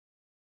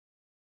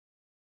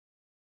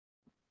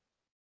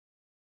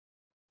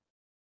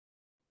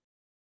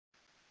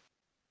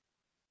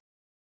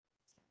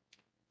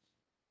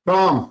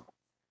Tom,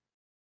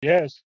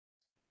 Yes.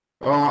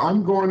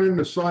 I'm going in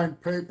to sign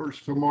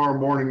papers tomorrow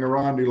morning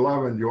around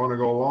 11. Do you want to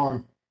go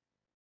along?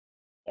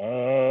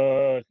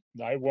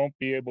 I won't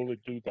be able to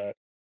do that.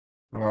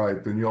 All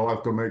right, then you'll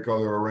have to make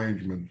other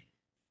arrangements.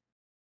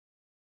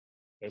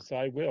 Yes,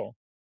 I will.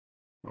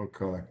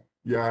 Okay.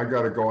 Yeah, I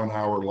got to go an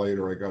hour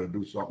later. I got to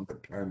do something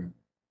at 10.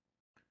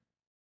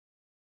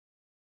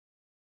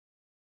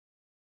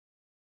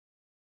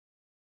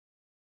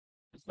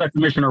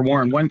 Commissioner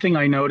Warren, one thing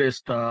I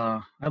noticed,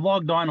 I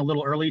logged on a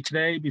little early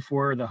today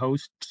before the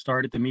host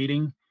started the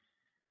meeting.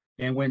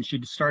 And when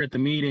she started the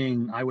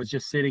meeting, I was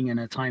just sitting in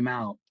a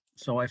timeout.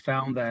 So I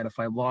found that if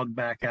I logged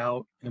back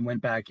out and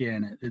went back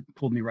in, it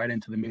pulled me right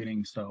into the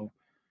meeting. So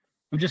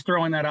I'm just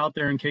throwing that out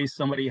there in case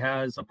somebody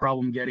has a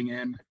problem getting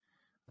in.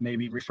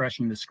 Maybe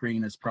refreshing the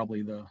screen is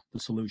probably the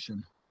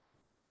solution.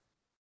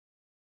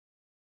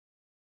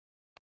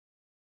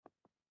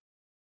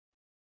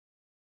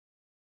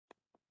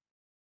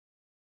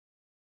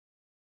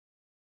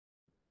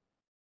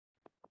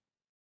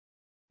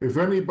 If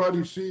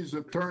anybody sees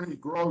Attorney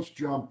Gross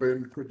jump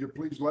in, could you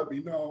please let me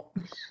know?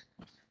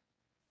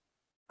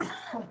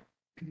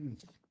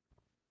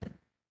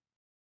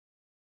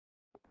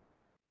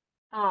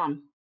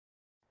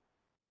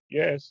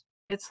 Yes.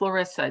 It's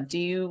Larissa. Do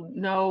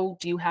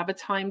you have a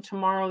time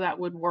tomorrow that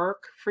would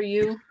work for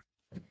you?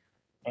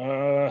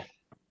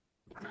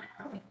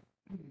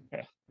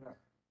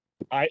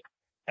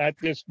 At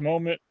this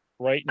moment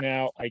right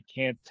now, I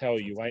can't tell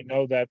you. I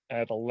know that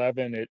at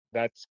 11,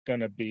 that's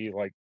gonna be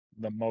like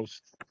the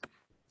most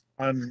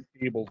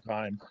unable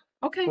time.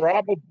 Okay.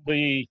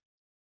 Probably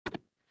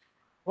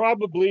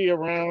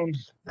around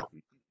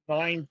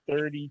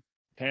 9:30,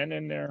 10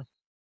 in there.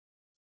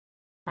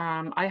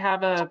 I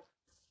have an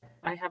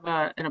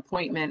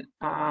appointment.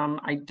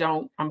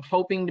 I'm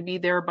hoping to be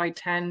there by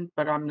 10,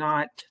 but I'm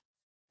not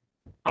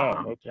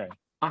Okay.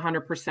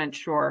 100%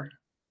 sure.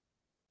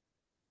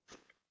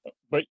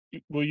 But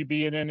will you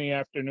be in the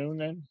afternoon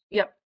then?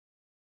 Yep.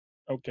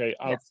 Okay,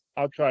 Yes.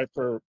 I'll try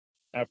for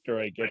after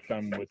I get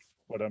done with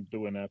what I'm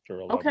doing after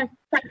 11.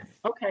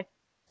 Okay.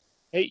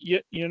 Hey,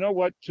 you know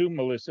what too,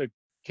 Melissa?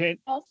 Can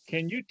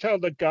you tell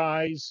the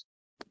guys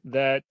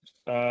that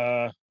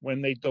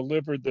when they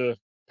deliver the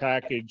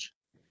package,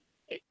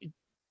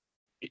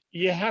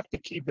 you have to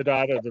keep it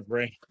out of the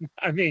rain.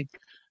 I mean,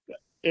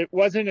 it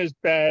wasn't as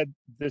bad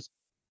this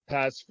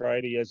past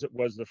Friday as it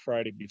was the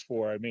Friday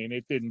before. I mean,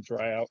 it didn't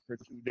dry out for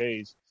 2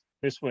 days.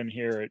 This one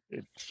here,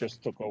 it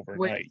just took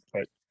overnight.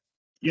 But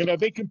you know,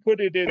 they can put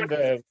it in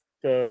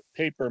the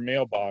paper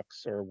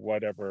mailbox or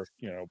whatever,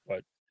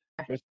 but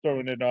just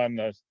throwing it on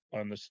the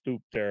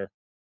stoop there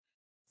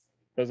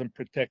doesn't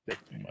protect it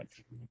too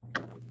much.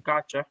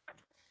 Gotcha.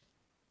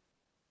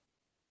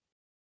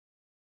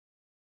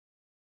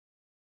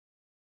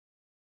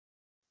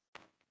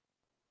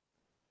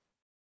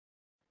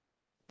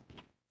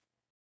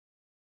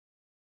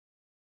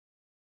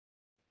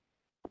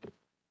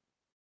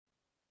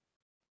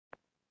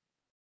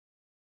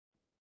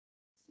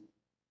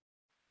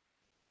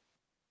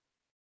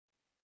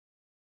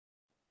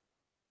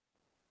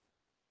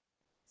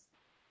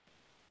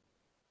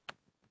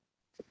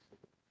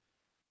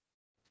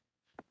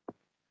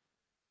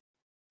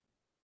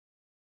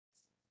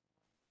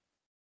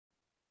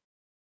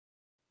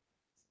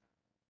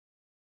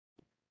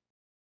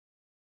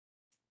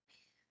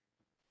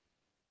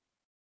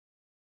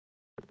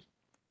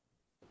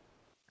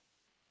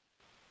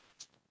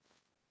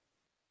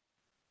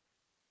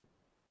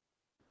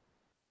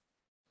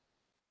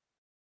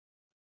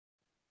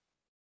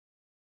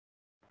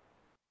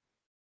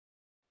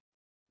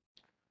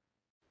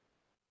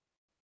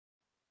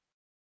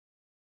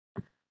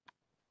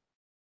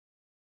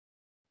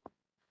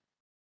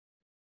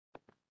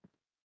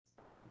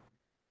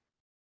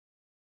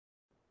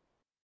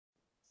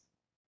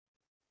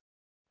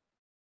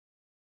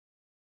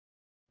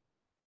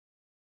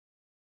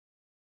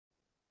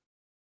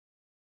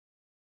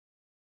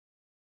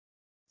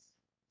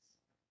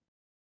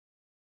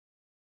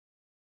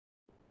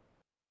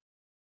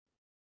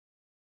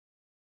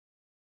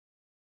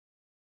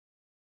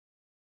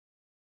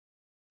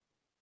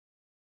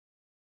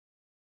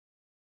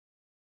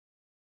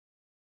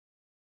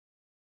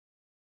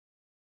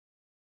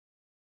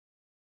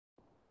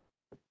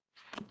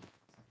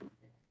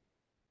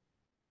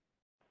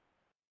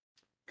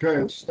 Okay,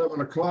 it's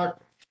 7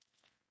 o'clock.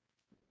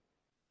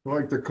 I'd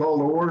like to call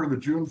to order the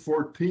June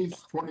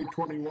 14th,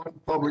 2021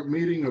 public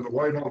meeting of the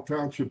Whitehall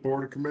Township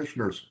Board of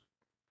Commissioners.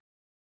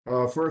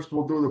 First,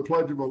 we'll do the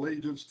Pledge of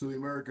Allegiance to the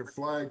American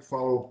flag,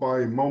 followed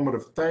by a moment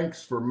of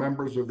thanks for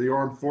members of the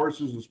armed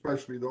forces,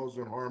 especially those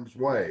in harm's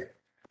way.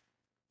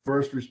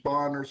 First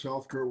responders,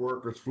 healthcare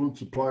workers, food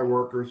supply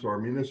workers, our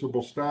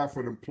municipal staff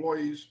and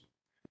employees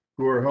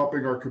who are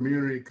helping our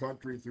community and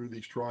country through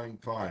these trying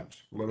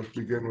times. Let us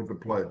begin with the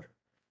pledge.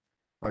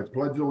 I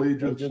pledge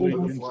allegiance to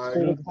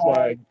the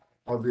flag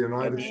of the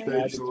United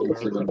States of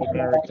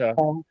America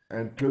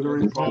and to the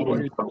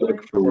republic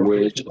for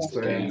which it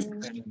stands,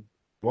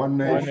 one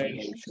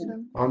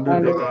nation,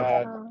 under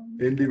God,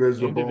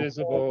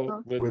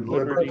 indivisible, with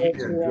liberty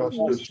and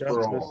justice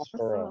for all. justice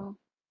for all.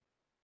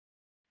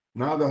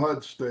 Now the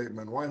HUD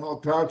statement. Whitehall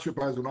Township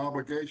has an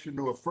obligation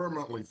to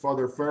affirmatively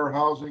further fair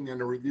housing and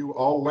to review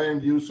all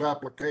land use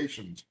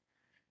applications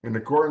in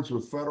accordance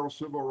with federal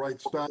civil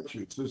rights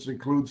statutes. This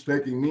includes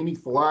taking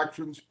meaningful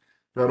actions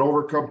that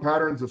overcome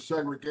patterns of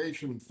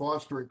segregation and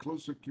foster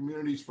inclusive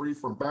communities free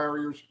from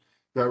barriers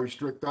that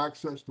restrict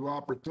access to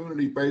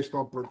opportunity based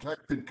on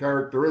protected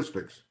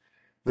characteristics.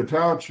 The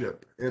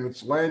township, in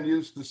its land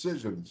use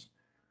decisions,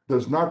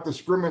 does not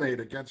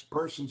discriminate against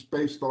persons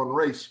based on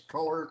race,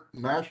 color,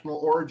 national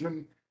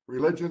origin,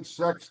 religion,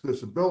 sex,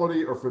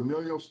 disability, or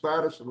familial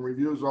status, and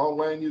reviews all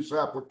land use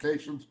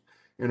applications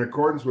in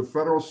accordance with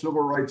federal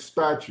civil rights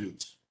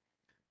statutes.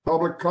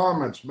 Public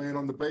comments made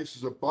on the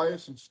basis of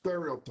bias and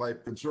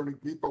stereotype concerning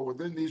people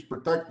within these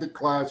protected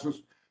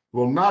classes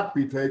will not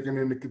be taken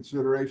into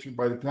consideration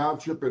by the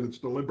township in its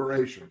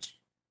deliberations.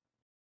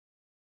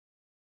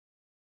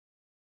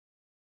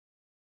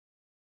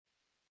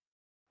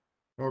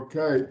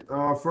 Okay,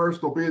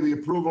 first will be the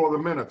approval of the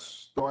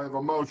minutes. Do I have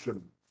a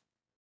motion?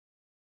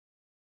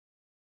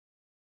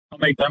 I'll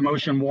make that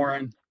motion,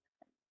 Warren.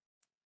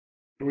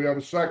 Do we have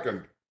a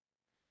second?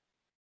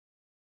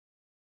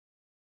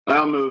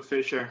 I'll move,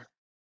 Fisher.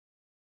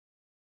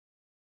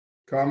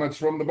 Comments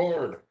from the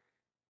board?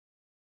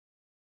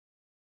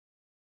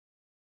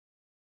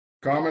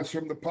 Comments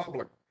from the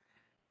public?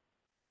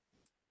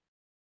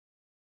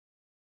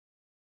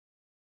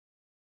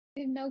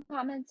 We have no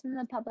comments from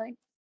the public.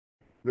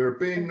 There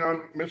being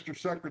none, Mr.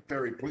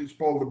 Secretary, please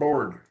poll the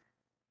board.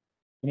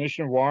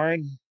 Commissioner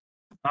Warren,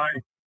 Aye.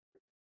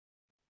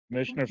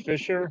 Commissioner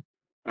Fisher,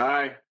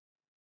 Aye.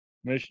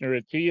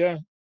 Commissioner Attia,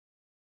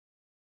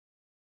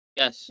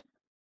 Yes.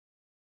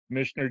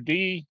 Commissioner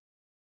D,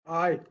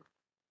 Aye.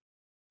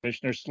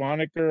 Commissioner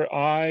Sloniker,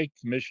 aye,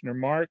 Commissioner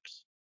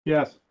Marks,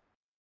 Yes.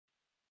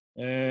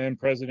 and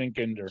President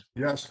Ginder.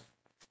 Yes.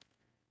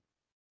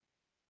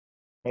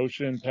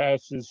 Motion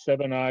passes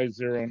 7 ayes,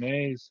 0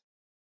 nays.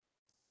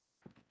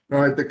 All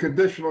right, the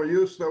conditional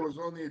use that was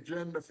on the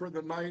agenda for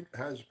the night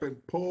has been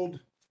pulled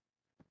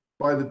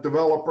by the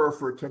developer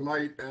for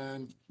tonight,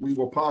 and we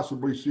will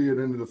possibly see it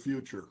into the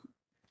future.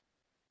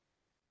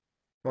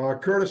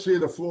 Courtesy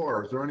of the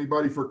floor. Is there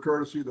anybody for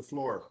courtesy of the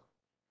floor?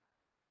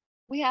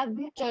 We have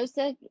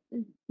Joseph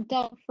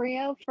Del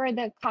Frio for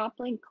the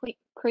Copley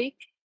Creek.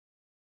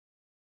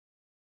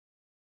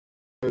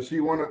 Does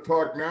he want to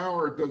talk now,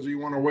 or does he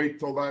want to wait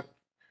till that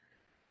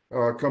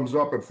comes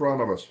up in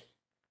front of us?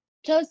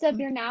 Joseph,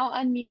 you're now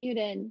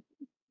unmuted.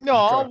 No,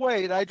 I'll Okay.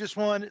 wait. I just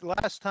wanted,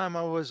 last time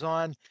I was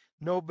on,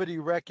 nobody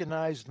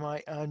recognized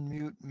my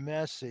unmute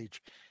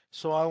message.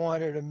 So I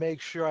wanted to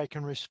make sure I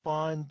can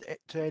respond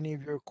to any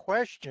of your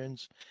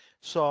questions.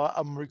 So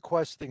I'm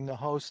requesting the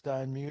host to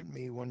unmute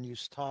me when you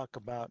talk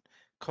about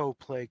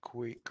Copley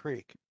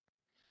Creek.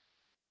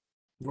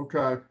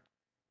 Okay.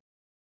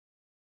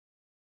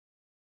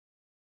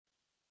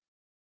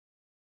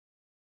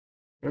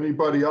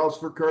 Anybody else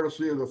for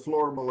courtesy of the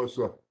floor,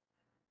 Melissa?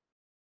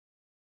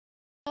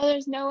 Oh,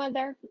 there's no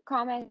other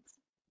comments.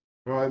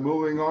 All right,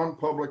 moving on,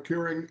 public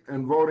hearing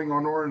and voting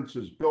on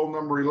ordinances. Bill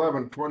number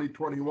 11,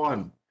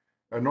 2021.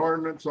 An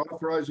ordinance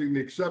authorizing the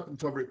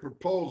acceptance of a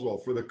proposal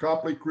for the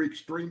Copley Creek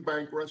Stream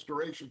Bank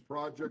Restoration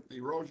Project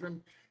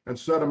Erosion and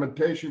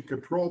Sedimentation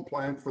Control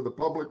Plan for the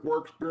Public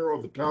Works Bureau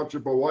of the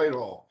Township of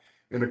Whitehall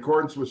in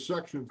accordance with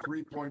section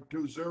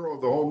 3.20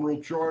 of the Home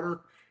Rule Charter,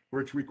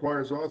 which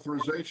requires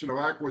authorization of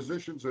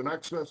acquisitions in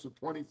excess of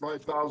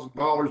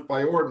 $25,000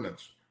 by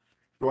ordinance.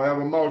 Do I have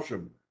a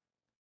motion?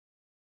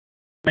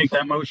 Make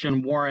that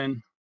motion,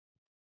 Warren.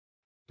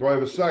 Do I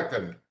have a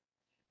second?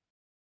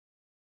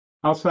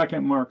 I'll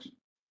second Mark's.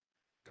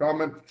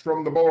 Comment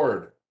from the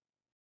board?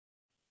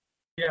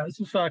 Yeah, this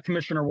is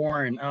Commissioner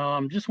Warren.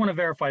 Just want to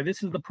verify,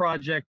 this is the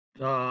project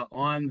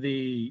on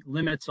the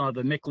limits of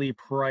the Mickley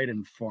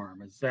Priden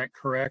Farm. Is that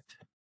correct?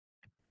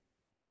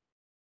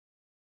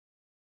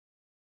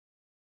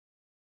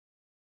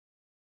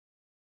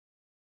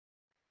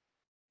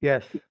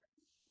 Yes.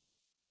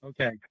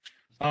 Okay.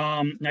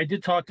 I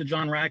did talk to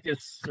John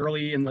Rackus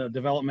early in the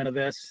development of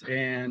this,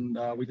 and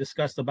we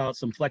discussed about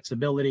some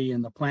flexibility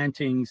in the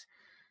plantings.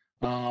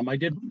 I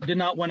did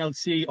not want to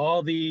see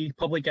all the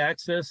public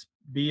access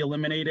be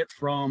eliminated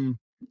from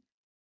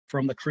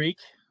the creek,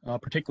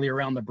 particularly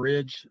around the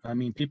bridge. I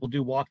mean, people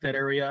do walk that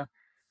area.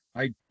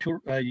 I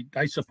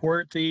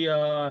support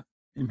the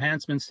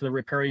enhancements to the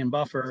riparian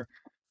buffer,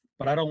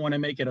 but I don't want to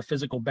make it a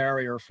physical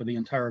barrier for the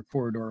entire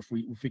corridor if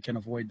we can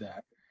avoid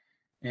that.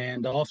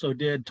 And also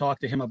did talk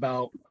to him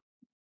about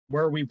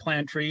where we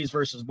plant trees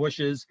versus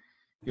wasn't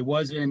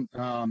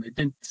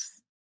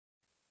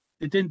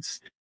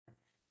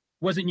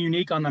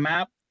unique on the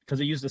map because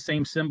it used the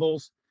same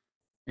symbols.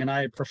 And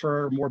I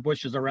prefer more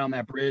bushes around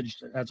that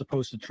bridge as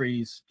opposed to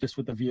trees, just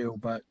with the view,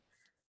 but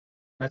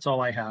that's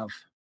all I have.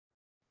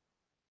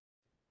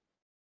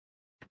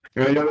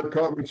 Any other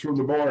comments from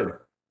the board?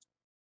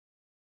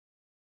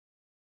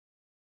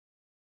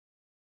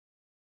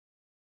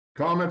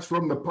 Comments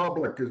from the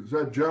public. Does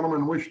that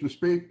gentleman wish to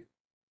speak?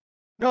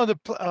 No,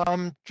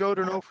 Joe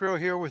D'Onofrio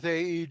here with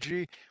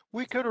AEG.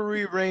 We could have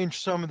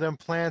rearranged some of them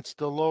plants,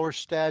 the lower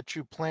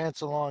statue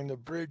plants along the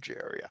bridge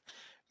area.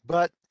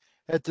 But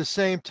at the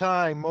same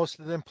time, most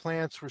of them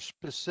plants were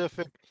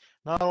specific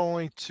not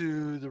only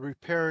to the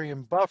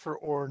riparian buffer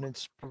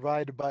ordinance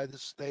provided by the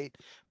state,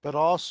 but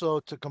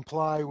also to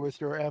comply with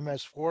your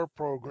MS4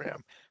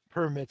 program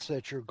permits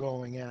that you're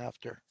going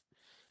after.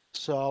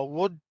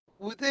 So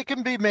they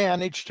can be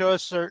managed to a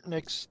certain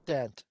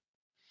extent.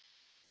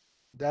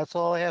 That's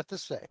all I have to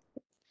say.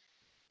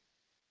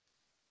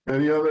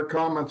 Any other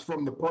comments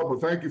from the public?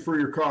 Thank you for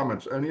your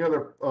comments. Any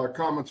other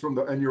comments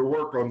and your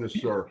work on this,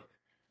 sir?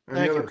 Any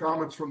Thank other you.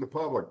 comments from the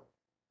public?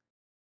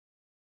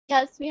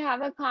 Yes, we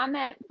have a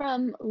comment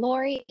from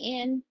Lori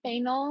Ann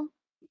Fainall.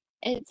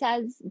 It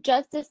says,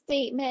 just a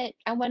statement.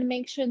 I want to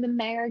make sure the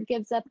mayor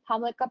gives a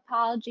public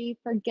apology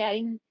for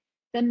getting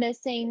the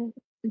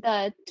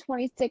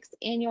 26th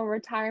annual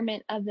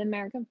retirement of the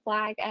American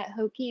flag at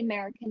Hokie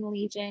American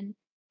Legion.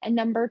 And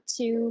number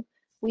 2,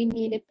 we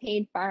need a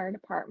paid fire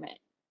department.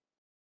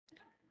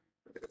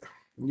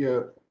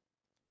 Yeah.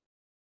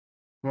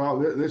 Well,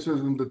 this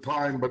isn't the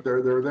time, but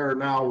they're there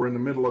now. We're in the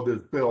middle of this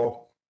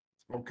bill.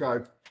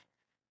 Okay.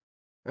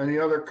 Any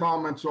other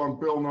comments on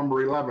bill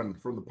number 11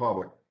 from the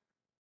public?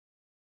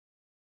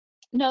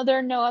 No, there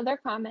are no other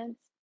comments.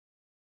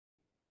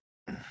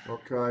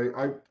 Okay,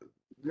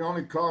 the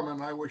only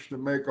comment I wish to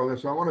make on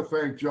this, I want to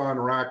thank John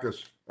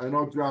Rackus. I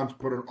know John's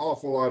put an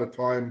awful lot of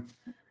time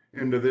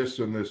into this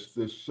and this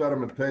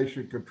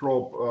sedimentation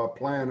control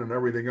plan and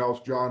everything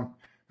else. John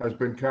has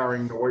been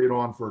carrying the weight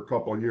on for a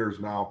couple of years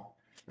now,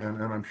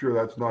 and I'm sure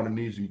that's not an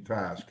easy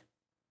task.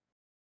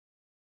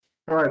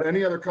 All right,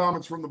 any other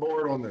comments from the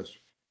board on this?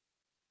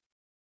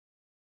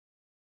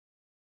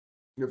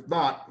 If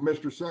not,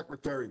 Mr.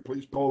 Secretary,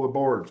 please poll the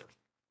board.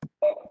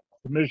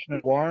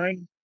 Commissioner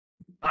Warren,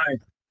 Aye.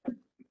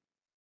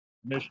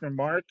 Commissioner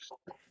Marks,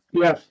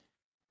 Yes.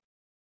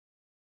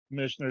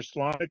 Commissioner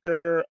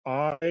Sloniker,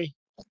 aye.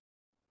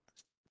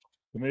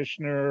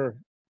 Commissioner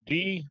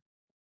D,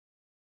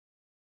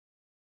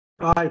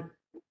 Aye.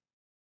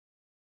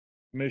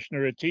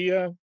 Commissioner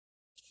Atia,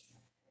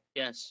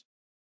 Yes.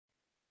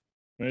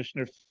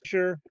 Commissioner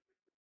Fisher,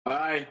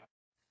 Aye.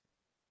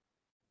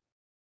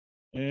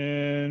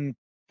 and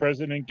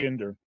President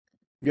Ginder.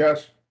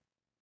 Yes.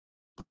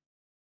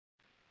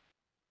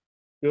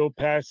 Bill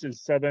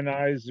passes 7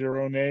 ayes,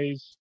 0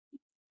 nays.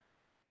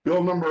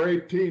 Bill number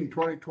 18,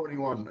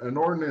 2021, an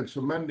ordinance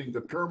amending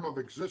the term of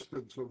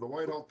existence of the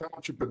Whitehall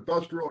Township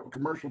Industrial and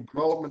Commercial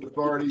Development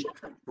Authority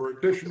for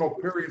additional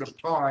period of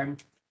time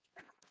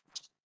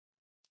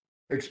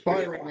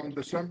expiring on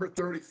December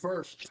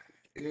 31st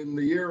in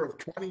the year of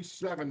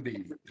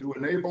 2070 to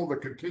enable the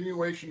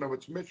continuation of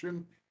its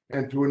mission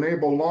and to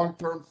enable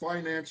long-term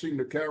financing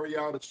to carry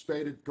out its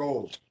stated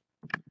goals.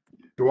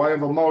 Do I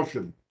have a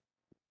motion?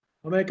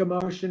 I'll make a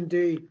motion,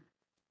 D.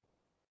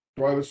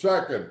 Do I have a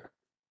second?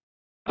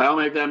 I'll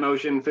make that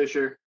motion,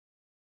 Fisher.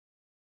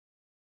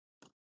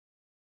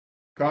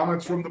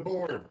 Comments from the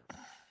board?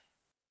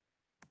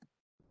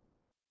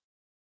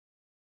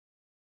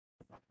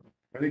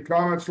 Any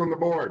comments from the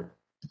board?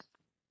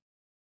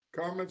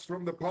 Comments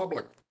from the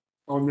public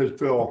on this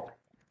bill?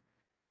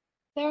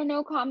 There are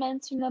no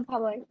comments from the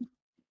public.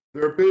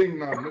 There being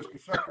none,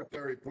 Mr.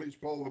 Secretary, please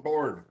poll the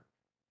board.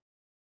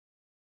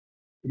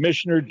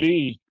 Commissioner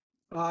D,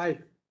 Aye.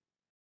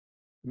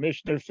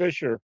 Commissioner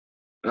Fisher,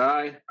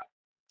 Aye.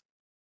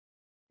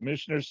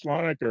 Commissioner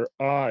Sloniker,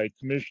 aye.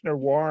 Commissioner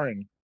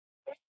Warren,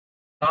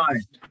 Aye.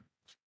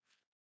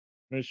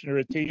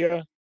 Commissioner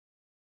Atia,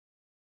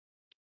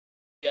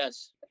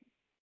 Yes.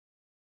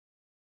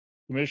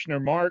 Commissioner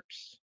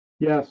Marks,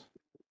 Yes.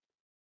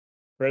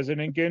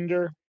 President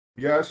Ginder.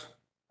 Yes.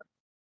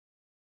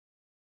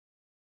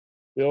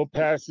 Bill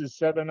passes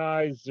 7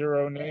 ayes,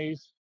 0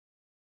 nays.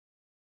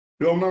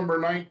 Bill number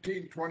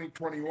 19,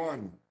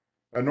 2021,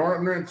 an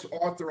ordinance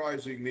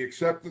authorizing the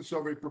acceptance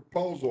of a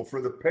proposal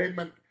for the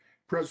pavement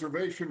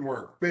preservation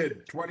work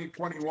bid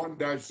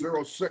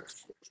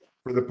 2021-06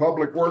 for the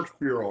Public Works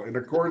Bureau in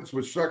accordance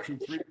with section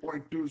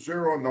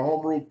 3.20 in the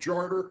Home Rule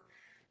Charter,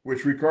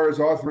 which requires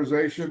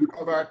authorization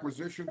of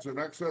acquisitions in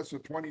excess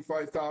of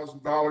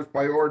 $25,000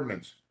 by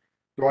ordinance.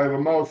 Do I have a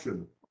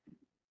motion?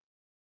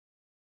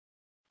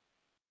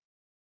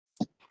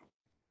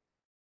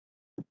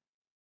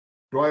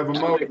 Do I have a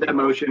I'll make that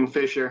motion? motion,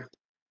 Fisher.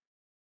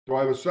 Do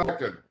I have a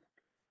second?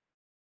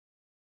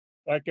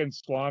 Second,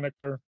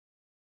 Sloniker.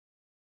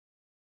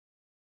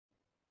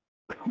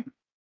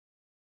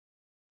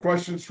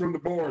 Questions from the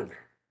board?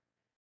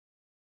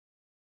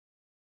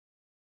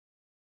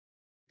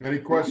 Any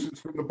questions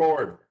from the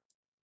board?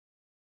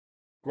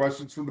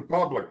 Questions from the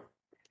public?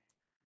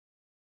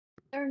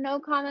 There are no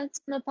comments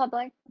from the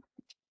public.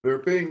 There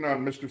being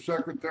none, Mr.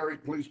 Secretary,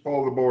 please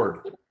poll the board.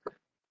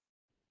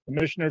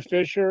 Commissioner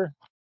Fisher,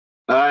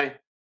 Aye.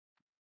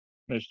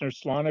 Commissioner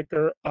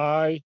Sloniker,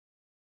 aye.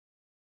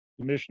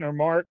 Commissioner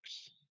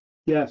Marks,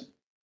 Yes.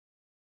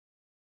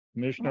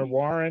 Commissioner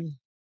Warren,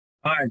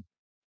 Aye.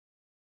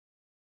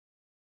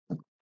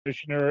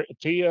 Commissioner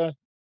Atia,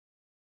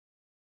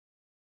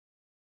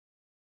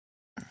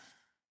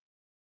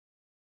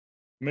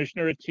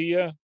 Commissioner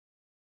Atia,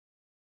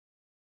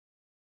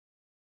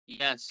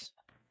 Yes.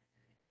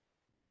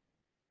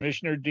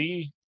 Commissioner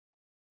D,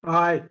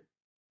 Aye.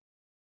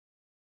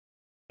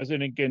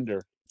 President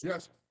Ginder.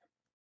 Yes.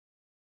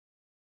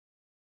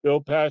 Bill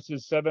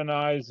passes 7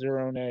 ayes,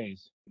 0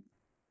 nays.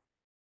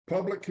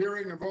 Public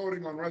hearing and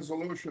voting on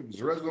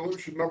resolutions.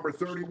 Resolution number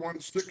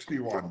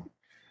 3161.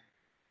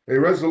 A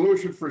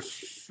resolution for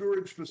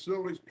sewage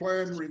facilities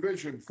plan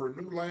revision for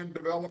new land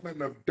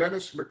development of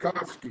Dennis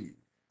Mikowski,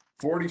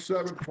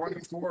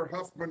 4724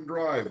 Huffman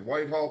Drive,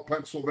 Whitehall,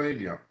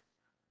 Pennsylvania.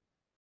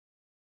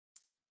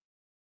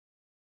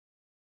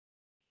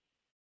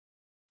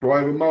 Do I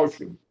have a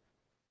motion?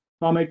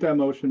 I'll make that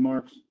motion,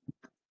 Marks.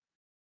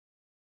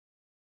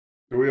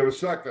 Do we have a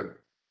second?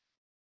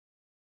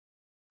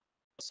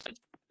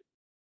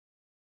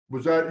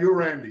 Was that you,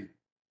 Randy?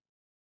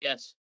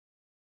 Yes.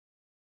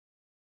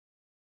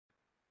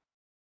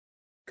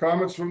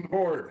 Comments from the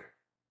board?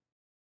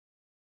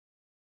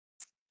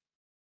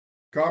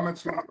 Comments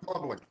from the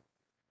public?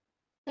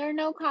 There are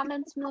no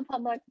comments from the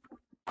public.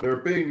 There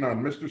being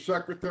none, Mr.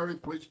 Secretary,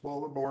 please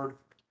poll the board.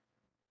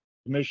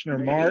 Commissioner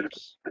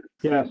Marks,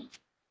 Yes.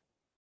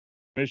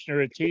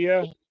 Commissioner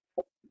Atia,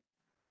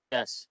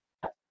 Yes.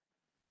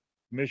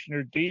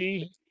 Commissioner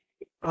D,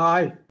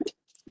 Aye.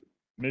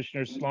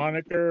 Commissioner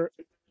Sloniker,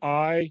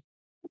 aye.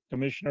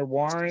 Commissioner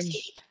Warren,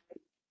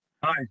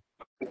 Aye.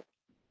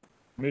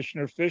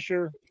 Commissioner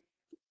Fisher,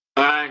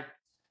 Aye.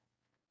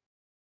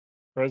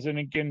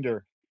 President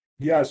Ginder.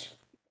 Yes.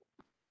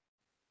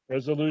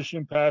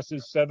 Resolution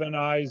passes 7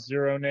 ayes,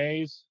 0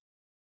 nays.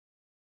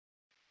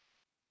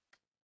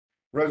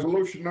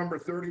 Resolution number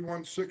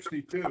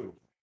 3162.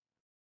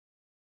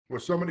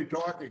 Was somebody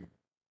talking?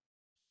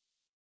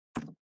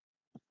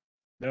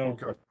 No.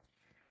 Okay.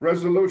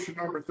 Resolution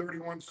number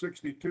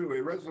 3162,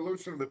 a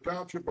resolution of the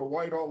Township of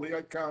Whitehall,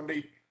 Lehigh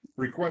County,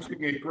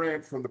 requesting a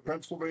grant from the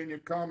Pennsylvania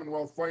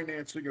Commonwealth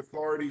Financing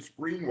Authority's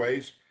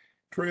Greenways,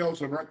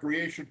 Trails and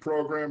Recreation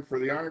Program for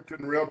the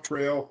Ironton Rail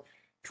Trail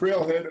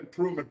Trailhead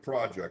Improvement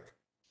Project.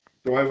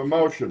 Do I have a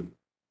motion?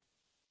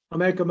 I'll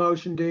make a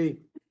motion, D.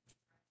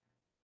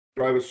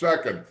 Do I have a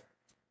second?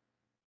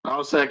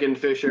 I'll second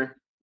Fisher.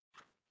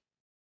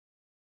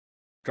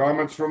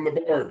 Comments from the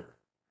board?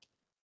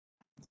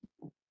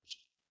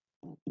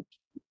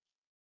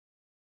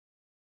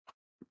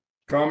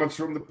 Comments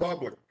from the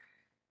public?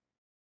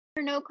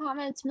 There are no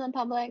comments from the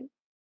public.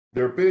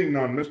 There being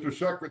none, Mr.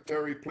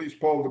 Secretary, please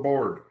poll the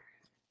board.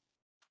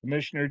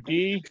 Commissioner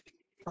D,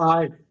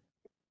 Aye.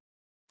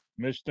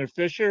 Commissioner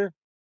Fisher,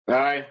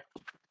 Aye.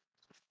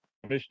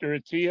 Commissioner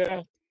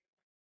Atia,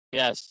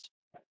 Yes.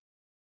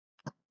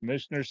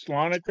 Commissioner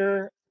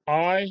Sloniker,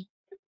 aye.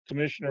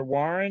 Commissioner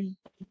Warren,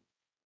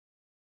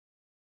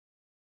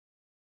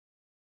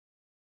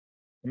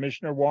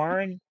 Commissioner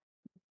Warren,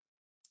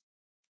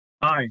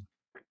 Aye.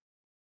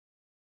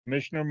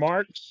 Commissioner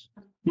Marks,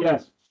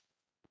 Yes.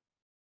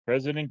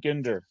 President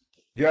Ginder.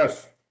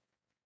 Yes.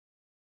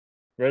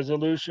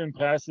 Resolution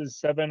passes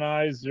 7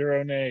 ayes,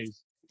 0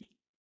 nays.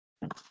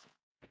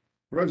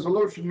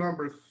 Resolution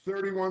number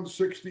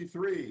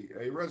 3163,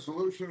 a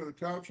resolution of the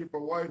Township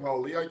of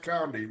Whitehall, Lehigh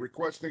County,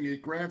 requesting a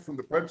grant from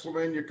the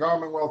Pennsylvania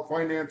Commonwealth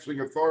Financing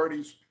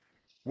Authority's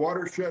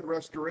Watershed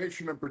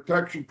Restoration and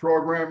Protection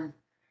Program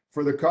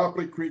for the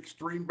Copley Creek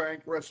Stream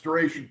Bank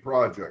Restoration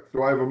Project.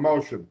 Do I have a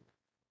motion?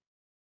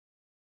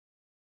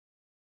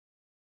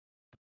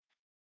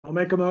 I'll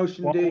make a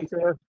motion, D.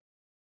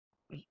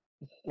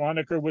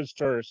 Sloniker was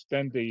first,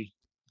 then D.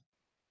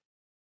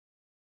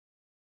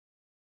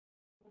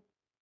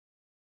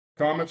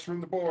 Comments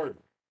from the board?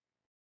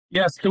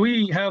 Yes, do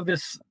we have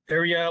this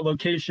area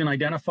location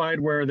identified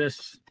where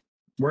this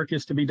work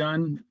is to be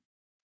done?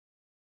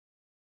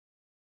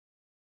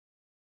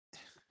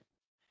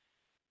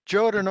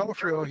 Joe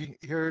D'Onofrio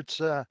here,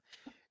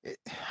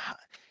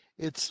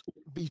 it's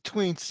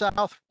between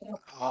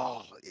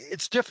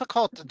it's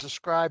difficult to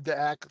describe the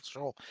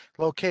actual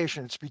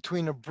location. It's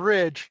between a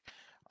bridge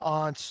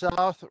on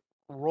South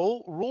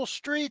Roll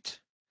Street,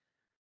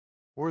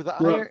 where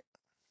the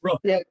Rook.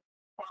 Hey,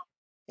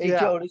 Yeah.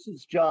 Joe, this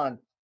is John.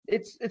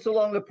 It's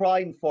along the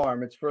Pride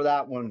Farm. It's for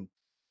that one.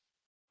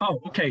 Oh,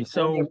 okay, On your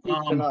so, feet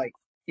tonight.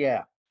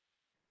 Yeah.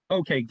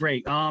 okay,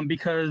 great.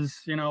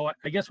 Because,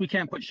 I guess we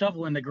can't put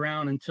shovel in the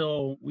ground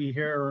until we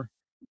hear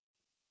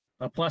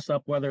a plus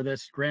up whether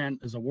this grant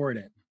is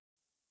awarded.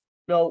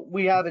 No,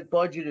 we have it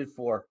budgeted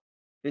for.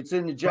 It's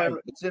in the general,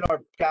 it's in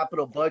our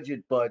capital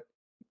budget, but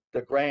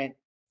the grant,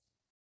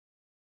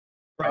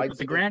 Right, I'd but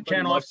say the grant pretty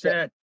can't much that-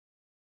 offset,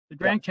 the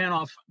grant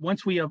can't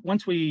once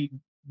we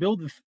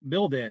build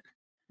it,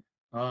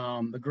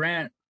 the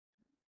grant,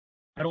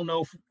 I don't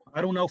know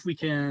if we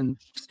can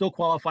still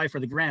qualify for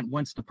the grant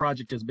once the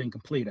project has been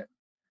completed.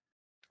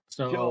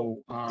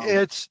 So,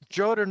 It's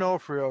Joe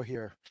D'Onofrio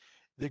here.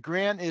 The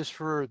grant is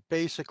for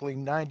basically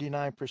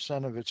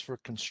 99% of it's for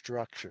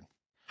construction.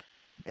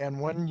 And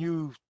when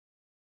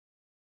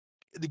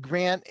the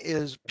grant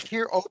is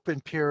open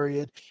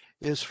period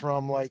is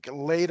from like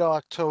late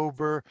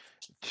October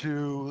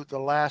to the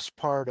last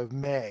part of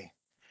May.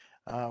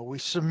 We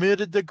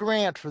submitted the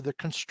grant for the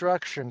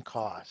construction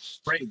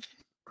costs. Great,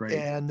 great.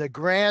 And the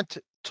grant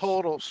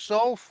total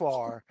so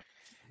far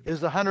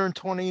is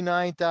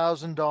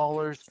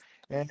 $129,000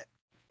 and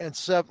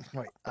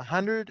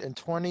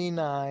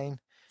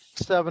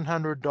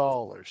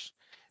 $129,700.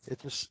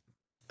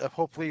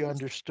 Hopefully you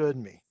understood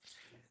me.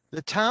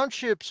 The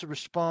township's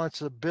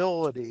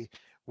responsibility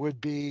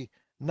would be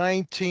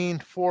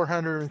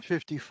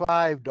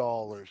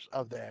 $19,455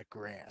 of that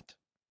grant.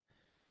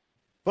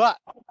 But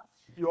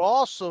you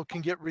also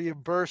can get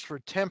reimbursed for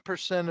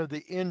 10% of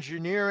the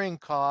engineering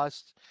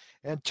costs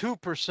and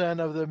 2%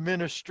 of the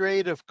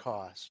administrative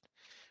cost.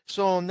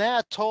 So in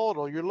that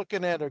total, you're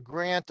looking at a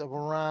grant of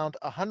around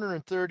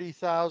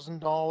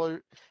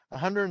 $130,000,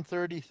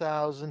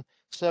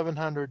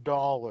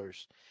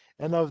 $130,700.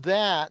 And of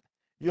that,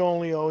 you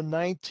only owe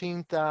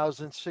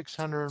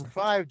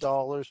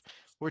 $19,605,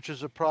 which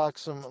is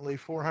approximately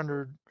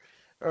 $400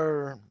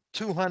 or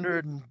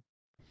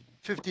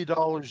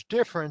 $250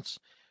 difference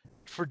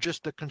for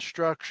just the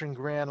construction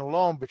grant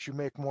alone, but you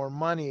make more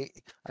money.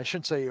 I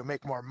shouldn't say you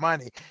make more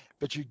money,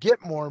 but you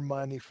get more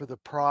money for the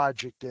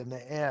project in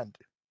the end.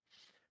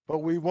 But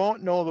we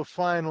won't know the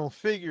final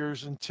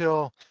figures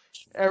until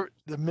the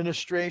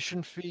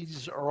administration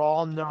fees are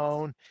all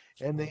known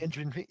and the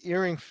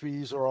engineering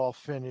fees are all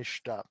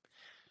finished up.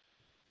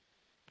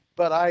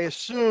 But I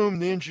assume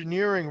the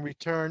engineering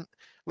return,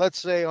 let's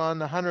say on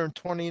the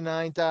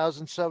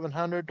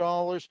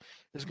 $129,700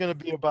 is going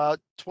to be about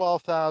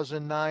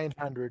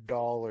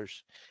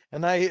 $12,900.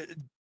 And I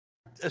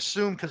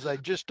assume, because I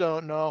just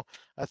don't know,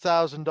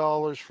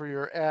 $1,000 for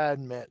your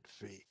admin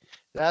fee.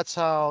 That's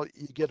how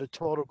you get a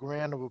total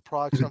grant of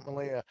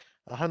approximately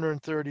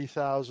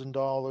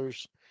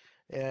 $130,000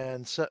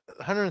 and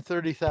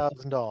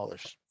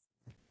 $130,000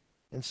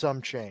 and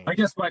some change. I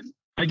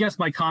guess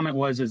my comment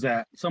is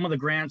that some of the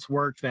grants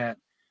work that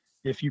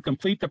if you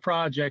complete the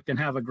project and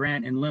have a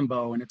grant in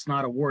limbo and it's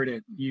not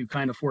awarded, you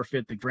kind of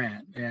forfeit the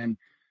grant. And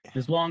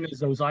as long as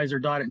those I's are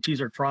dotted and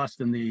T's are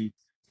crossed and the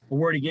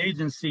awarding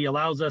agency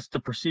allows us to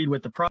proceed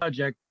with the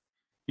project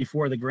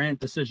before the grant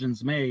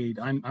decision's made,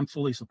 I'm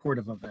fully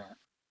supportive of that.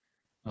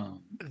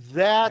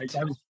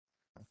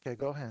 Okay,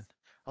 go ahead.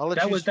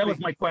 That was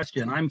my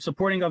question. I'm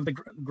supporting of the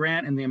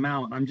grant and the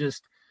amount. I'm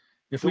just,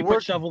 if we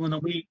put shovel in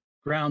the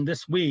ground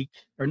this week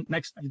or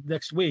next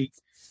week,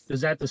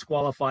 does that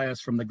disqualify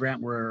us from the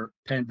grant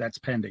that's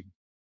pending?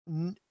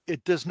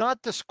 It does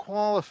not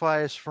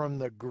disqualify us from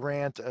the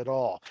grant at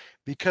all,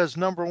 because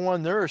number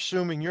one, they're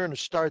assuming you're going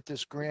to start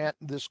this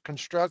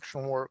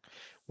construction work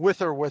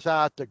with or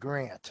without the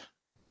grant.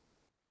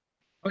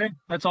 Okay,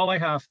 that's all I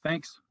have.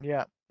 Thanks.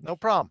 Yeah, no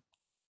problem.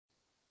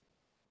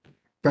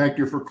 Thank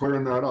you for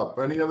clearing that up.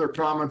 Any other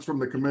comments from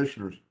the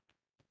commissioners?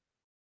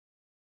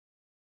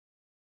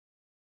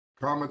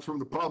 Comments from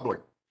the public?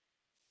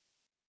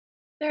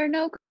 There are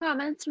no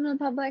comments from the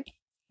public.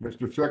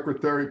 Mr.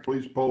 Secretary,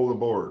 please poll the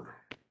board.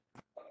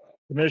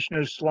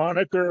 Commissioner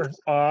Sloniker,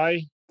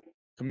 aye.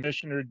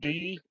 Commissioner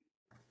D,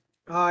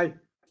 Aye.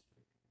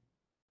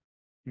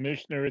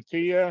 Commissioner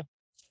Attia,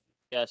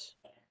 Yes.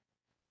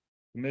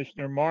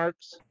 Commissioner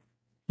Marks,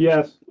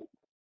 Yes.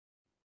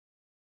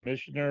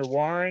 Commissioner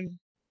Warren.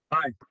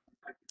 Aye.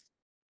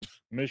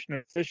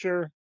 Commissioner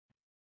Fisher,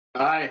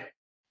 Aye.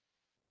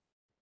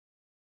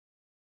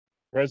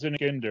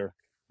 President Ginder.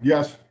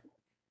 Yes.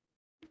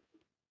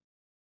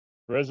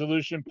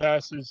 Resolution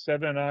passes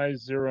 7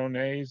 ayes, 0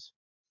 nays.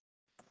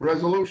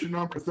 Resolution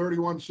number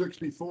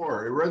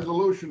 3164, a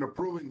resolution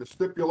approving the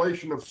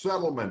stipulation of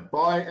settlement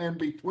by and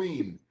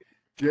between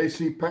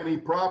J.C. Penney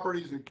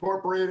Properties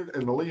Incorporated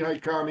and the Lehigh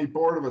County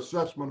Board of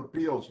Assessment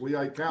Appeals,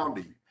 Lehigh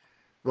County,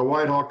 the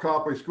Whitehall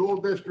Copley School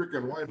District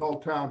and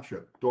Whitehall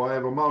Township. Do I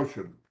have a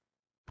motion?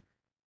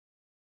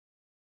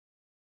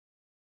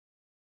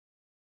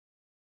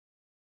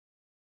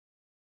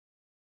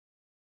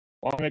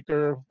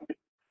 Sloniker,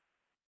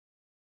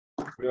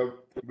 We have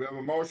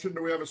a motion.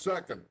 Do we have a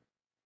second?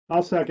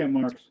 I'll second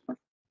Marks.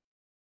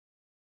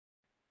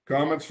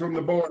 Comments from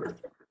the board?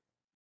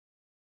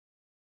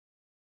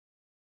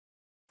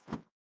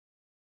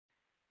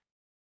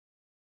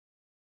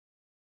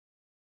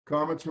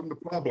 Comments from the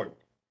public?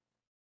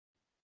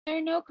 There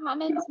are no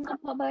comments from the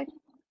public.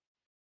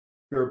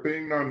 There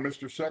being none,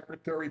 Mr.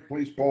 Secretary,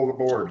 please poll the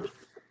board.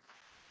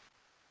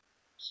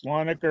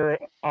 Sloniker,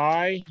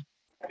 aye.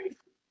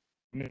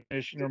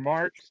 Commissioner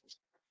Marks,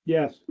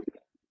 Yes.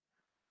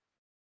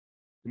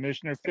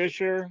 Commissioner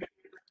Fisher,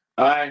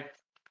 Aye.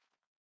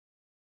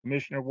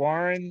 Commissioner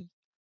Warren.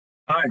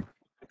 Aye.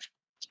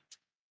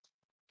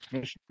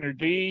 Commissioner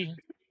D,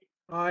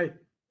 Aye.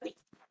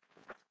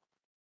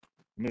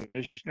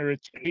 Commissioner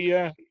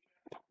Attia,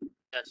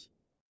 Yes.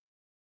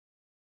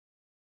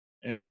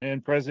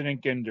 and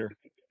President Ginder.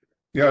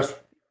 Yes.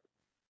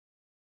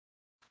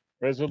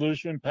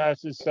 Resolution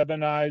passes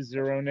 7 ayes,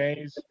 0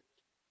 nays.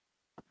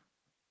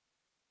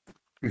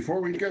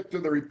 Before we get to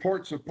the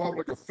reports of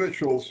public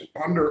officials,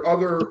 under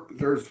other,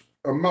 there's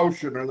a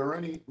motion. Are there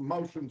any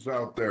motions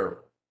out there?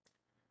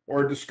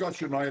 Or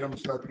discussion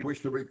items that wish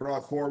to be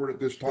brought forward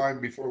at this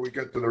time before we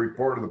get to the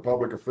report of the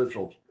public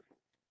officials?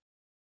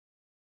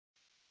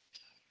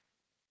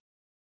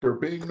 There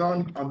being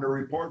none, on the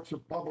reports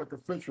of public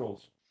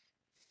officials.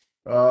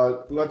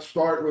 Let's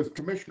start with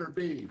Commissioner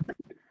B.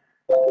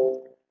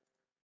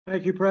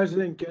 Thank you,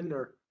 President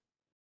Ginder.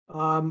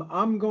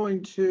 I'm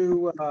going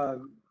to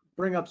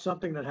bring up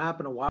something that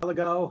happened a while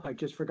ago. I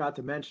just forgot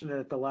to mention it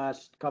at the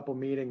last couple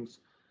meetings.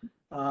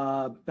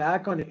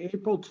 Back on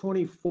April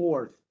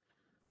 24th,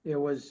 it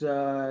was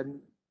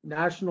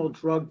National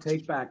Drug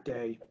Take Back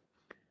Day.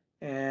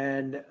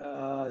 And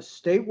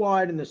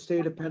statewide in the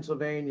state of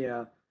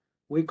Pennsylvania,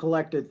 we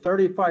collected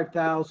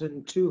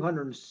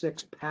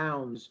 35,206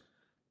 pounds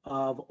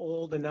of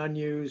old and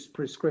unused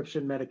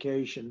prescription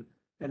medication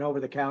and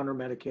over-the-counter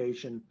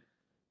medication,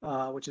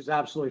 which is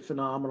absolutely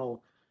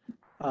phenomenal.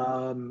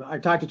 I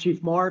talked to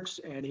Chief Marks,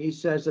 and he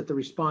says that the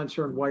response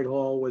here in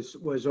Whitehall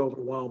was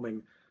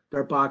overwhelming.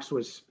 Their box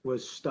was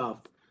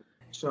stuffed.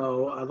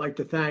 So I'd like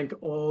to thank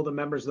all the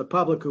members of the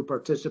public who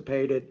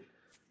participated.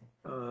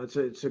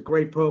 It's a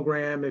great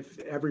program. If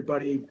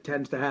everybody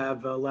tends to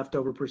have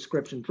leftover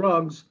prescription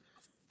drugs,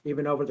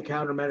 even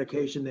over-the-counter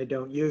medication they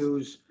don't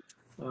use,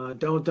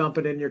 don't dump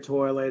it in your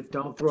toilet.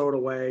 Don't throw it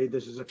away.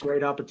 This is a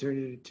great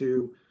opportunity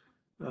to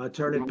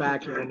turn it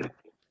back in,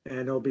 and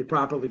it'll be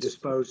properly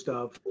disposed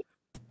of.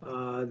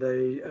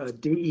 The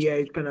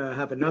DEA is going to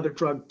have another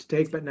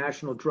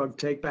National Drug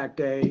Take Back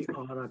Day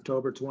on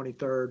October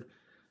 23rd.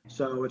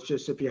 So it's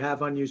just, if you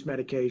have unused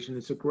medication,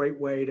 it's a great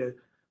way to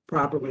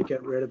properly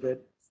get rid of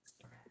it.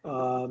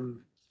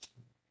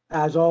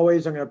 As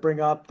always, I'm going to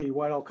bring up the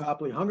Whitehall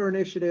Copley Hunger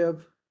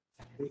Initiative,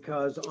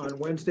 because on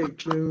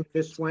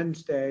this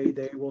Wednesday,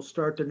 they will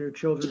start the new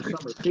Children's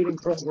Summer Feeding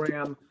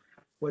Program,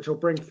 which will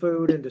bring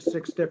food into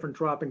 6 different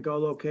drop-and-go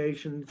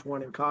locations,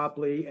 1 in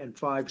Copley and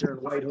 5 here in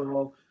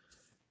Whitehall,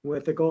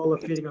 with the goal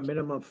of feeding a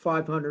minimum of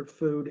 500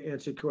 food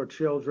insecure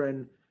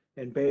children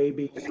and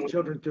babies,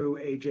 children through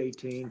age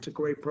 18. It's a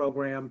great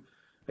program.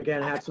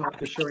 Again, hats off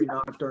to Sherry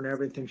Noctor and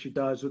everything she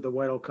does with the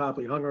Whitehall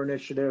Copley Hunger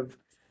Initiative.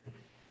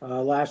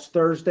 Last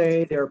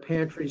Thursday, their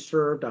pantry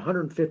served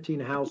 115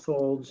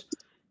 households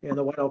in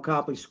the Whitehall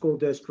Copley School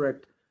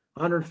District,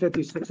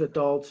 156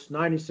 adults,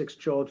 96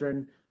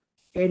 children,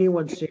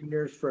 81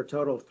 seniors, for a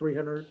total of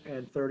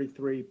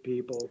 333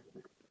 people.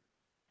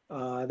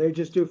 They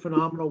just do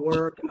phenomenal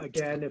work.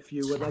 Again, if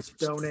you would like to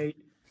donate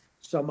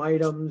some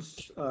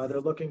items, they're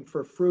looking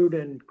for fruit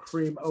and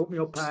cream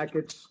oatmeal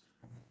packets,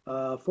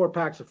 4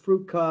 packs of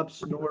fruit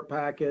cups, Knorr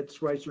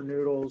packets, rice or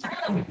noodles,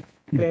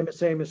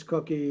 Famous Amos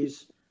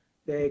cookies.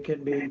 They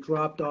can be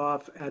dropped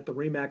off at the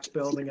Remax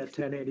building at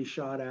 1080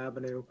 Shott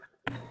Avenue.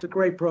 It's a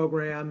great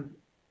program.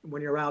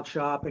 When you're out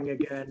shopping,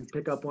 again,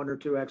 pick up 1 or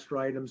 2 extra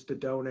items to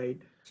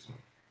donate.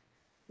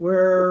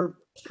 We're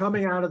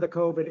coming out of the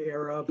COVID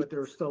era, but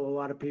there's still a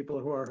lot of people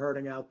who are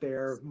hurting out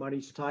there.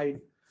 Money's tight.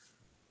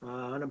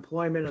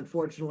 Unemployment,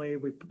 unfortunately,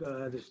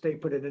 the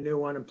state put in a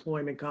new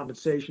unemployment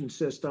compensation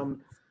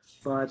system,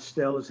 but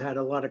still has had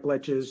a lot of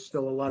glitches.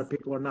 Still, a lot of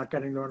people are not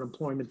getting their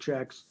unemployment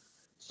checks.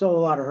 Still a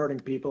lot of hurting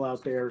people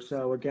out there.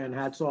 So again,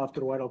 hats off to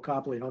the Whitehall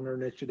Copley Hunger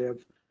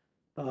Initiative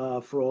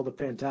for all the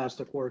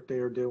fantastic work they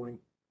are doing.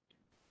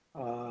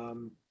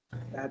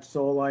 That's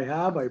all I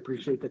have. I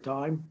appreciate the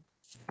time.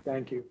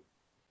 Thank you.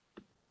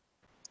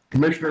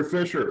 Commissioner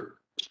Fisher.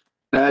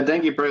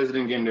 Thank you,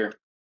 President Ginder.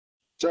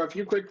 So a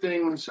few quick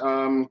things,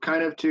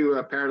 kind of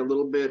to parrot a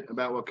little bit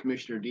about what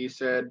Commissioner D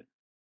said.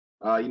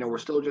 We're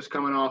still just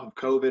coming off of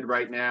COVID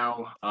right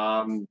now.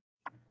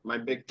 My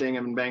big thing,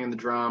 I've been banging the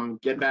drum: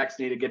 get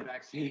vaccinated, get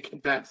vaccinated,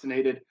 get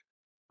vaccinated.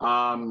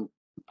 I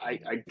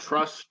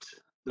trust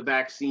the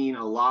vaccine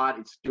a lot.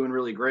 It's doing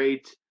really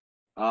great.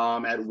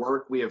 At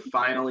work, we have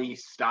finally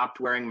stopped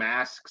wearing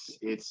masks.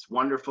 It's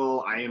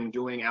wonderful.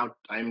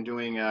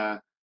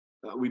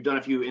 We've done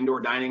a few indoor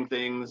dining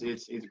things.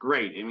 It's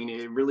great. I mean,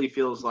 it really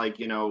feels like,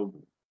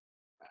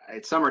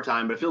 it's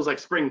summertime, but it feels like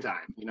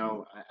springtime.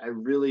 I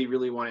really,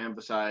 really want to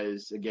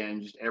emphasize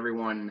again, just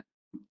everyone,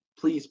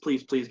 please,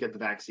 please, please get the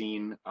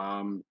vaccine.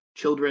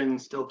 Children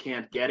still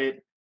can't get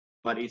it,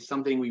 but it's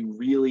something we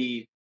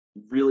really,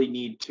 really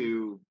need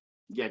to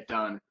get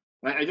done.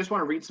 I just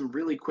want to read some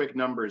really quick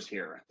numbers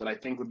here that I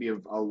think would be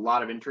of a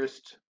lot of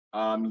interest.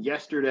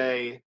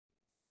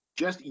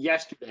 Just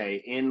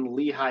yesterday in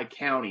Lehigh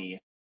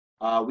County,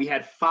 we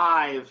had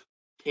 5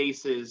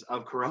 cases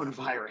of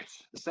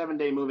coronavirus. The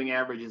 7-day moving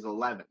average is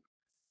 11.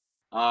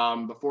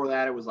 Before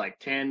that, it was like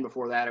 10.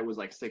 Before that, it was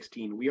like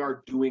 16. We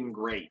are doing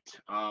great.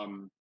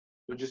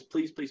 So just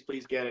please, please,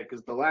 please get it.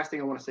 Because the last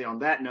thing I want to say on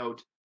that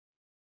note,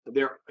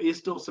 there is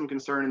still some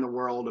concern in the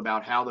world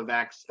about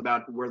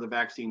about where the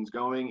vaccine's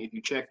going. If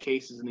you check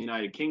cases in the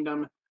United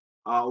Kingdom,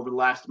 over the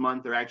last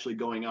month, they're actually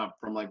going up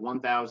from like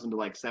 1,000 to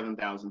like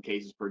 7,000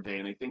 cases per day.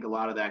 And I think a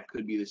lot of that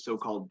could be the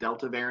so-called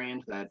Delta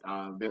variant, that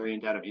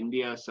variant out of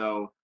India.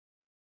 So,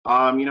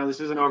 this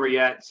isn't over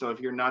yet. So if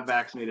you're not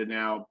vaccinated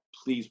now,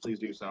 please, please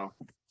do so.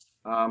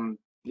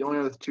 The only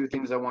other 2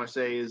 things I want to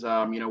say is,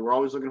 we're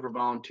always looking for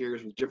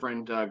volunteers with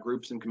different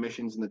groups and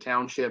commissions in the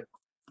township.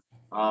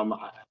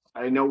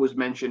 I know it was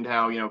mentioned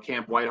how,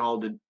 Camp Whitehall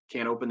did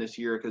can't open this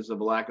year because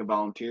of a lack of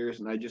volunteers.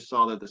 And I just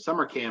saw that the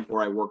summer camp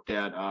where I worked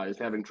at is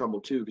having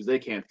trouble too because they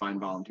can't find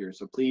volunteers.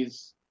 So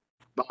please,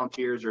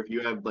 volunteers, or if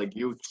you have like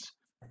youths,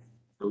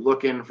 are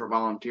looking for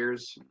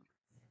volunteers.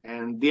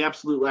 And the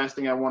absolute last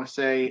thing I want to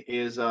say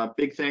is a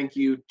big thank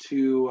you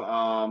to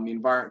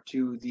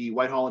the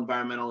Whitehall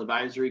Environmental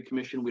Advisory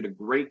Commission. We had a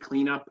great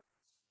cleanup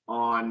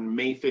on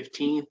May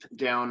 15th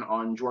down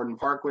on Jordan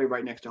Parkway,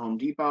 right next to Home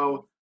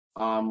Depot.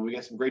 We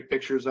got some great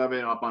pictures of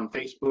it up on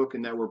Facebook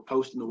and that we're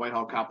posting the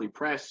Whitehall Copley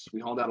Press.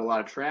 We hauled out a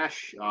lot of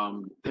trash.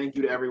 Thank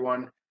you to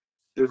everyone.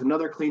 There's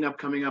another cleanup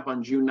coming up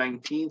on June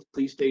 19th.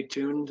 Please stay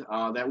tuned.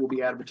 That will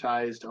be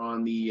advertised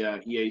on the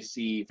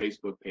EAC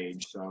Facebook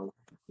page. So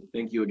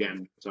thank you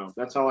again. So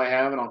that's all I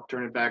have, and I'll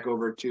turn it back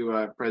over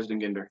to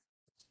President Ginder.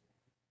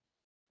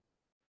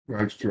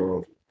 Thanks,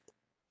 Joe.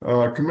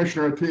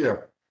 Commissioner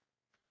Attia.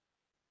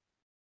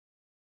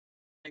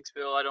 Thanks,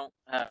 Bill. I don't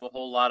have a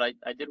whole lot.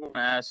 I did want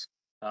to ask,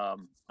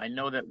 I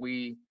know that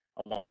a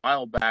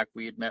while back,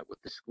 we had met with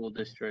the school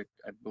district.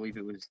 I believe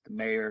it was the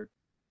mayor,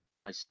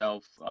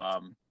 myself,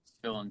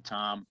 Bill and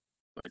Tom,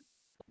 but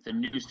the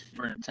new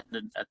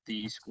superintendent at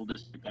the school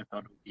district, I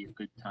thought it would be a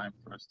good time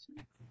for us to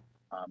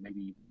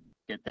maybe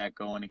get that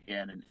going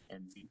again and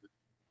meet with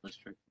the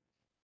district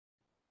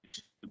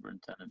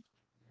superintendent.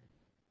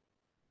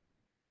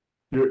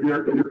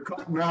 You're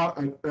cutting out.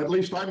 At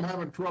least I'm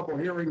having trouble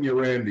hearing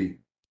you, Randy.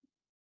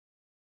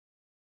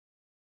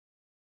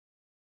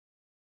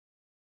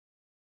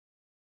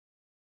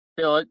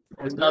 Bill,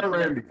 it's nothing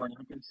Randy.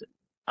 important.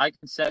 I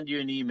can send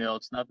you an email.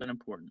 It's nothing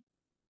important.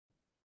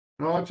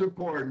 No, it's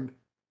important.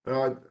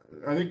 I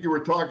think you were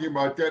talking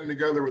about getting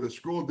together with the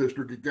school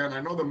district again. I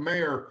know the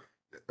mayor,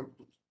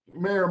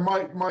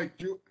 Mike,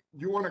 do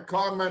you want to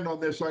comment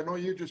on this? I know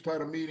you just had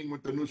a meeting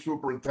with the new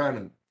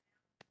superintendent.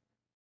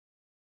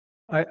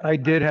 I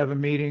did have a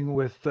meeting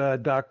with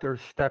Dr.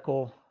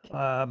 Steckel.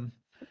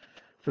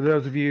 For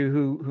those of you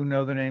who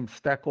know the name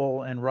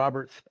Steckel and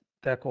Robert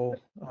Steckel,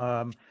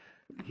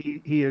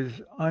 he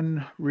is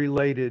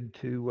unrelated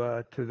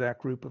to that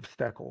group of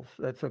Steckels.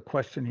 That's a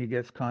question he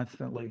gets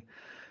constantly.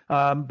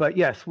 But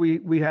yes,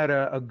 we had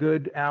a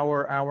good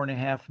hour and a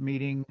half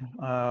meeting.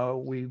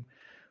 We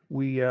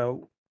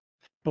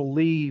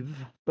believe,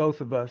 both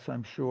of us,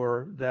 I'm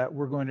sure, that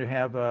we're going to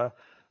have a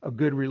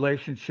good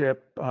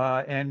relationship,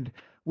 and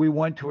we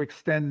want to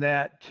extend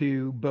that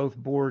to both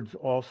boards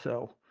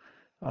also.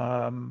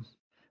 When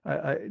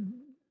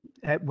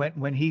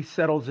he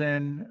settles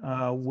in,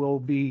 we'll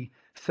be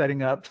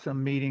setting up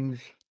some meetings,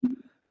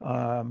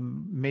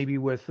 maybe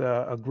with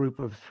a group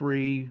of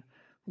 3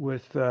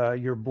 with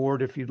your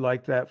board, if you'd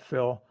like that,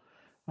 Phil,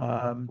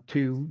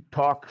 to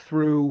talk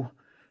through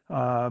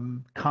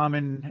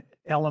common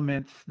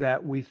elements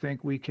that we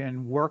think we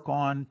can work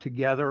on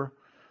together.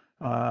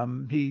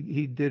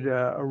 He did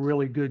a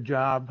really good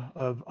job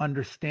of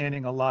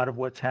understanding a lot of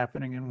what's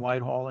happening in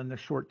Whitehall in the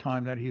short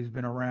time that he's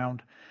been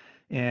around,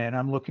 and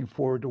I'm looking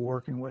forward to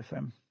working with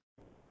him.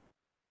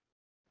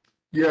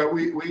 Yeah,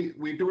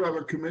 we do have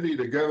a committee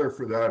together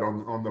for that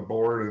on the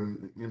board,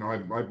 and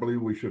I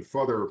believe we should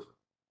further,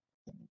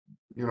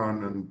 we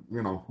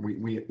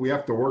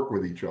have to work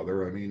with each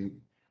other. I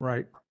mean,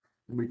 right.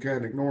 We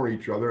can't ignore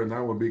each other, and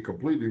that would be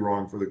completely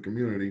wrong for the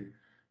community.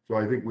 So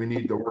I think we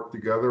need to work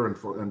together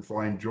and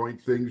find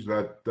joint things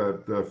that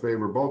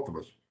favor both of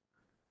us.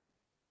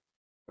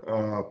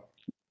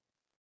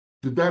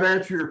 Did that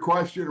answer your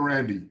question,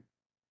 Randy?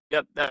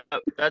 Yep,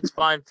 that's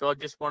fine, Phil. I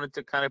just wanted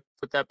to kind of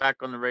put that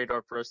back on the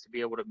radar for us to be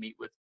able to meet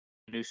with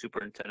the new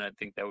superintendent. I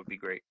think that would be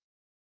great.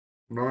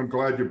 No, I'm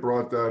glad you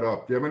brought that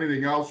up. Do you have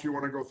anything else you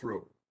want to go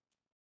through?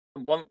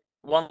 One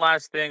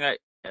last thing,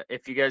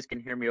 if you guys can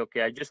hear me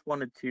okay, I just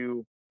wanted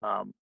to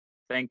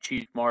thank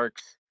Chief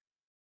Marks.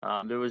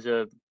 There was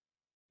a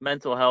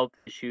mental health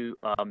issue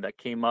that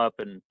came up,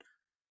 and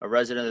a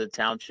resident of the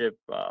township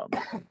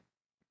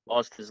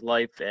lost his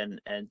life,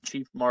 and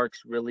Chief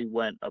Marks really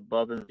went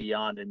above and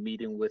beyond in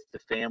meeting with the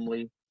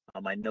family.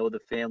 I know the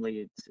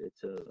family,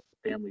 it's a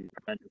family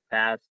friend who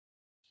passed,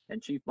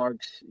 and Chief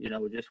Marks,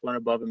 just went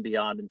above and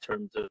beyond in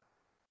terms of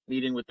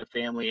meeting with the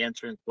family,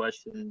 answering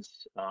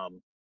questions,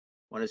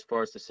 went as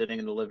far as to sitting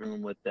in the living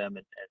room with them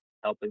and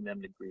helping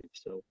them to grieve.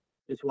 So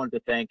just wanted to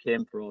thank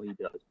him for all he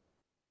does.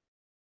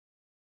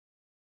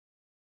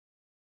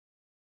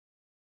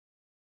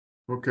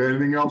 Okay,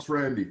 anything else,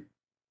 Randy?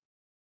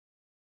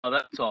 Oh,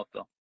 that's all,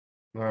 Phil.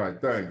 All right,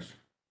 thanks.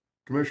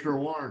 Commissioner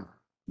Warren.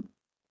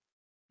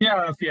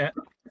 Yeah,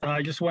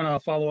 I just want to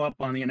follow up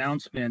on the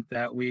announcement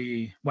that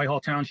Whitehall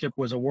Township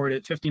was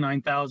awarded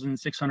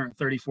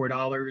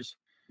 $59,634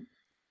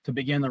 to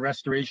begin the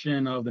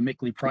restoration of the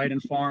Mickley Pride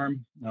and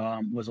Farm.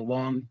 Was a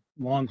long,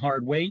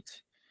 hard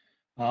wait.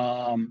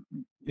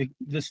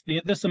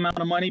 This amount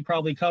of money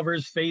probably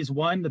covers phase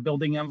 1, the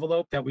building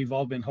envelope that we've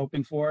all been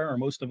hoping for, or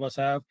most of us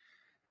have.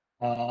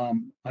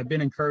 I've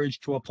been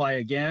encouraged to apply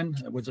again.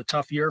 It was a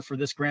tough year for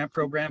this grant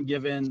program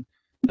given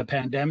the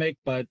pandemic,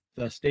 but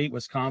the state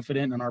was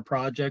confident in our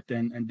project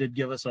and did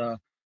give us a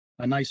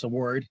nice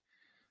award.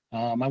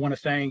 I want to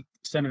thank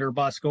Senator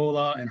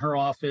Boscola and her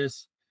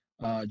office,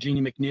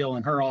 Jeannie McNeil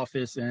in her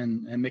office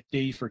and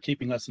McD for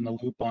keeping us in the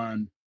loop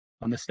on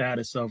the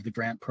status of the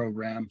grant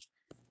program.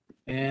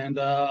 And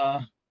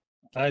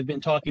I've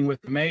been talking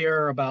with the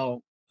mayor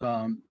about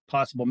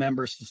possible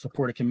members to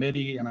support a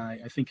committee, and I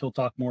think he'll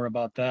talk more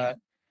about that.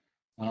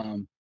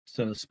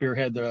 To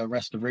spearhead the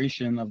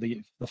restoration of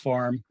the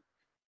farm.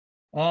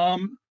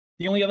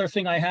 The only other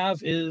thing I have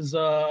is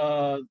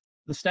the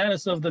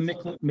status of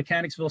the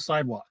Mechanicsville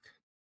sidewalk.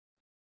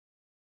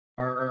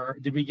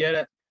 Did we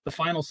get the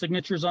final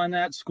signatures on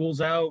that? School's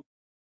out.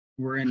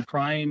 We're in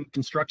prime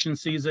construction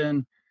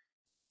season.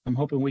 I'm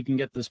hoping we can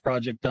get this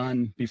project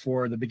done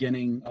before the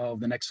beginning of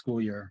the next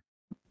school year.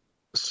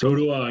 So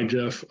do I,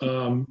 Jeff.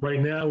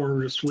 Right now,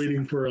 we're just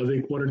waiting for, I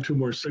think, 1 or 2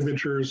 more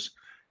signatures,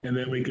 and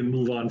then we can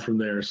move on from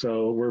there.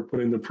 So we're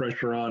putting the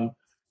pressure on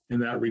in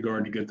that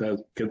regard to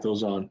get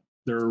those on.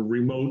 They're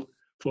remote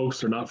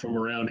folks. They're not from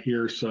around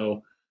here,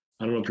 so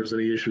I don't know if there's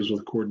any issues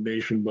with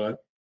coordination,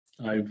 but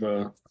I've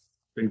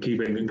been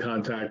keeping in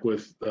contact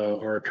with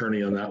our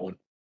attorney on that one.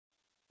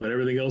 But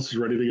everything else is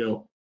ready to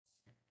go.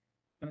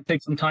 Gonna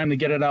take some time to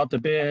get it out to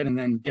bid and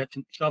then get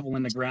shovel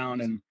in the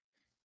ground. And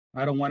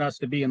I don't want us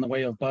to be in the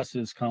way of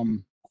buses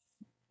come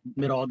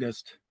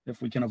mid-August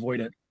if we can avoid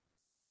it.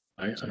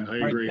 I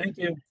All agree. right, thank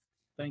you.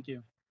 Thank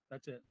you.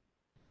 That's it.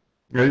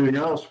 Anything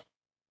else?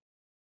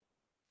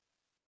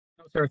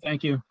 No, sir.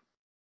 Thank you.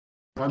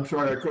 I'm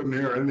sorry, I couldn't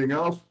hear. Anything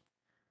else?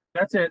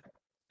 That's it.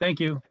 Thank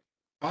you.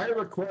 I have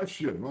a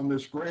question on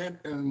this grant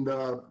and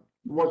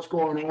what's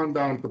going on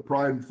down at the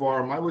Pride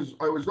Farm. I was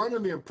under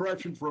the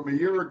impression from a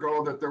year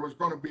ago that there was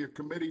going to be a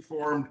committee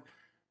formed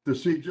to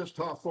see just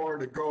how far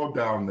to go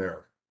down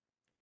there.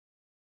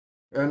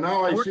 And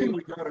now I see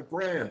we got a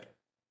grant.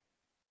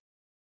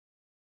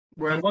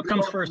 When what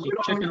comes first? We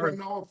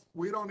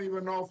don't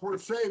even know if we're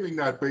saving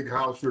that big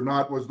house or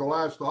not, was the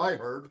last I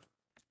heard.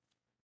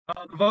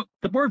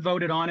 The board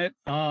voted on it.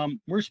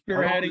 We're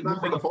spearheading. I don't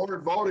remember the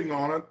board voting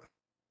on it.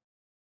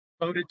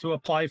 Voted to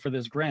apply for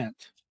this grant.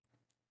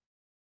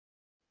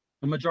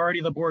 The majority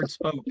of the board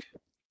spoke.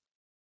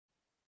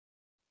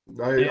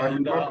 I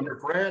remember the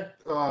grant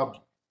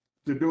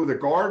to do the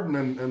garden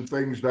and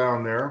things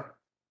down there.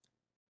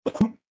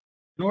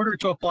 In order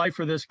to apply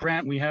for this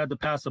grant, we had to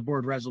pass a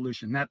board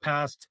resolution. That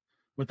passed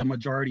with a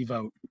majority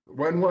vote.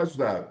 When was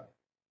that?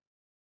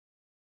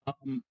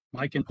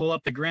 I can pull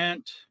up the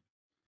grant.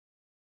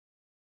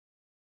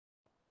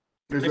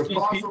 Is it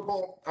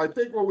possible? I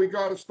think what we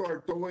got to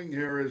start doing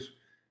here is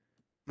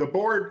the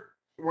board,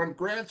 when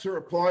grants are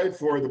applied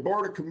for, the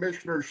Board of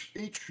Commissioners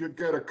each should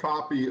get a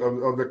copy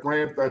of the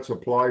grant that's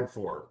applied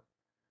for.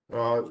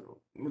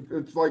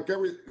 It's like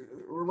we're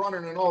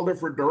running in all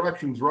different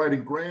directions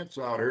writing grants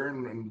out here,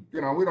 and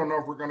you know, we don't know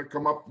if we're going to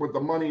come up with the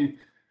money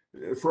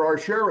for our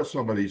share of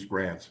some of these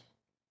grants.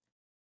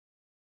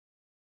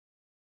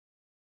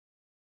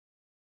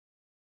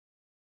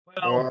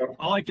 Well,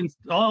 all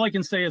I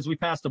can say is we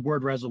passed the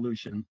board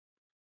resolution.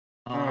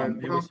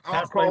 It was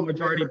passed by a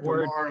majority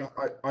board.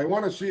 I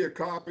want to see a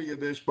copy of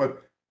this,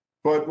 but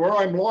where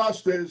I'm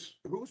lost is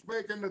who's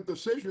making the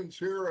decisions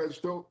here as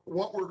to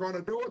what we're going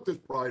to do with this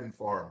Pride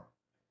Farm.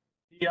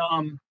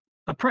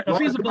 The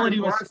feasibility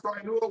was. Last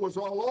I knew, it was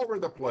all over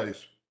the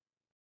place.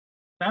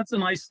 That's a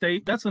nice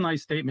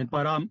statement.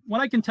 But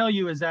what I can tell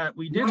you is that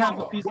we did have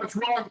a piece.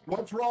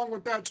 What's wrong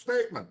with that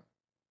statement?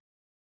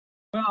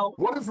 Well,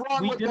 what is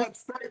wrong with that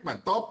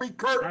statement? Don't be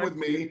curt with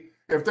me.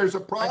 If there's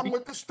a problem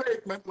with the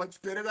statement, let's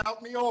get it out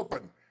in the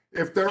open.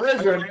 If there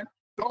isn't,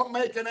 don't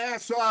make an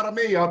ass out of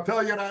me. I'll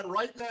tell you that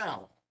right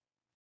now.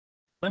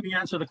 Let me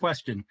answer the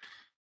question.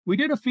 We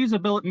did a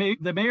feasibility.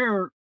 The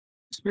mayor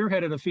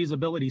spearheaded a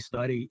feasibility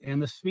study,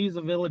 and this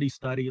feasibility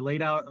study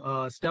laid out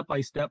a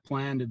step-by-step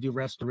plan to do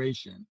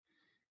restoration.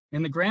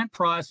 In the grant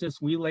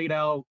process, we laid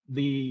out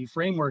the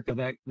framework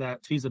of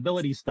that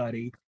feasibility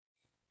study,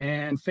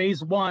 and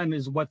phase 1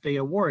 is what they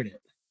awarded,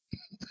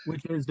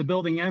 which is the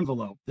building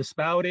envelope. The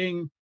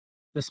spouting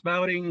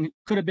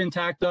could have been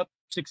tacked up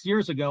 6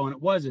 years ago, and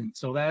it wasn't.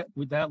 So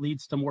that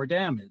leads to more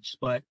damage.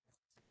 But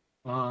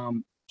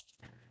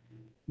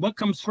what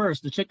comes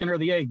first, the chicken or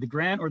the egg, the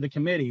grant or the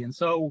committee? And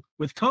so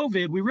with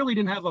COVID, we really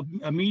didn't have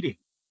a meeting.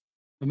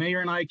 The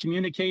mayor and I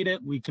communicated.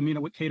 We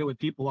communicated with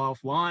people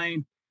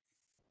offline.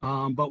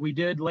 But we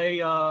did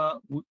we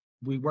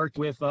worked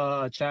with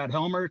Chad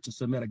Helmer to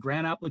submit a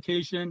grant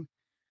application.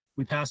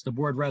 We passed the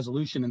board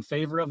resolution in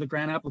favor of the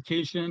grant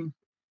application.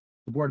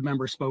 The board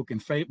members spoke in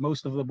favor.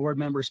 Most of the board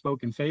members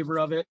spoke in favor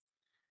of it.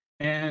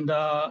 And,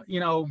 you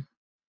know,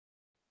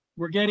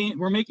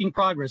 we're making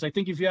progress. I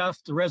think if you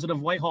ask the resident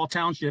of Whitehall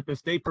Township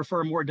if they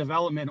prefer more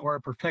development or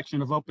a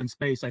protection of open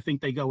space, I think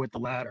they go with the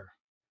latter.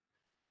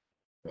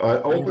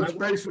 Open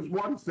space is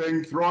one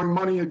thing. Throwing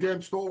money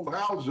against old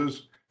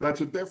houses,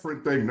 that's a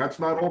different thing. That's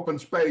not open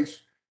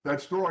space.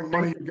 That's throwing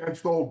money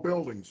against old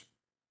buildings.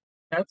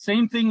 That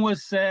same thing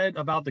was said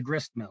about the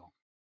grist mill.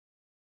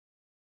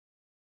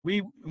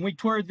 We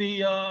toured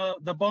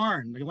the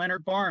barn, the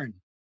Leonard barn.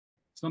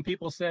 Some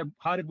people said,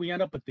 how did we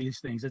end up with these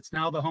things? It's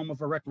now the home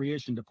of a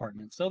recreation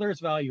department. So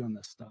there's value in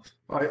this stuff.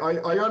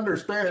 I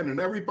understand, and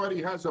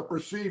everybody has a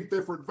perceived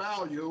different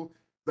value.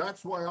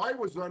 That's why I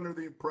was under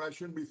the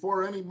impression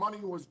before any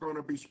money was going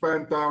to be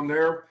spent down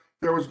there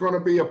was going to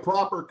be a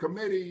proper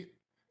committee.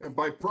 And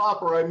by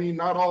proper, I mean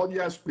not all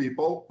yes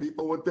people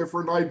with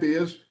different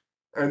ideas,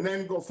 and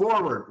then go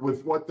forward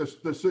with what this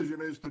decision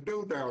is to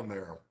do down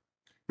there.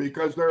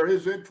 Because there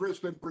is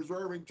interest in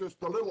preserving just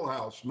the little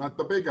house, not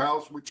the big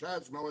house, which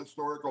has no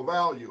historical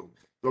value.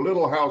 The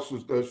little house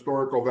is the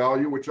historical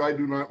value, which I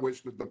do not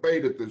wish to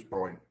debate at this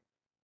point.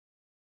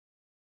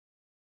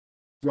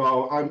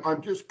 So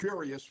I'm just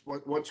curious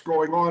what's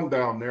going on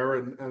down there,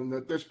 and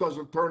that this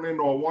doesn't turn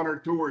into a 1 or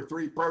 2 or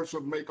 3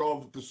 person make all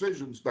the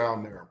decisions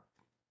down there.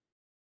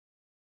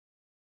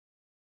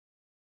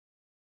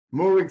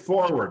 Moving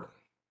forward.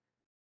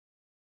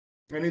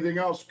 Anything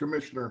else,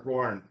 Commissioner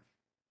Warren?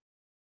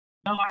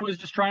 No, I was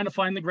just trying to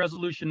find the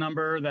resolution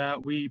number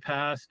that we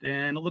passed,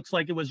 and it looks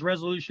like it was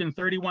resolution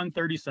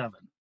 3137.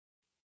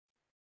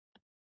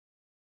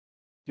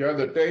 Do you have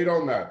the date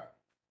on that?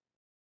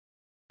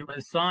 It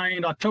was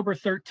signed October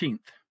 13th.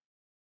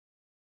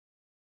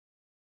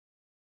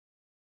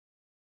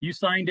 You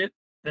signed it,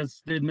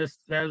 as did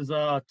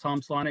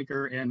Tom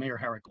Sloniker and Mayor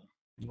Herrickle.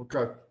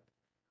 Okay.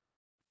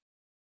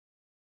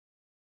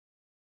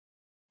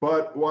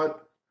 But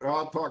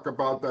I'll talk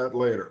about that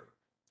later.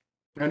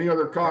 Any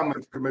other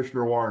comments,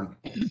 Commissioner Warren?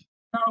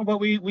 No, but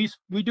we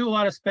do a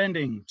lot of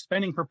spending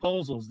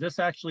proposals. This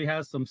actually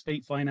has some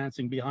state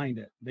financing behind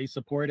it. They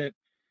support it,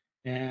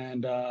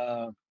 and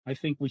I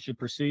think we should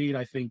proceed.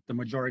 I think the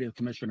majority of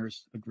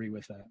commissioners agree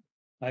with that.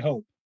 I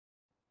hope.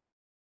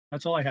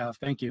 That's all I have.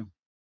 Thank you.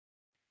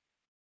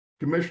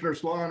 Commissioner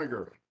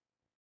Sloniger.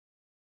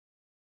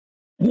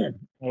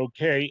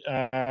 Okay,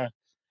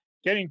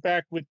 getting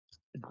back with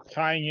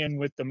tying in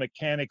with the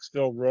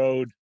Mechanicsville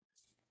Road,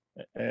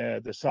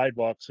 the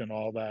sidewalks and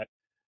all that.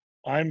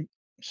 I'm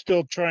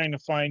still trying to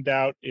find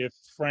out if,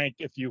 Frank,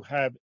 if you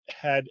have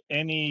had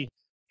any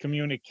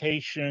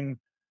communication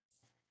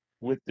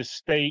with the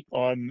state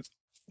on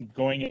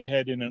going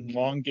ahead and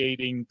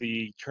elongating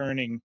the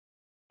turning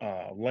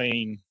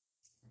lane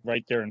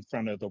right there in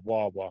front of the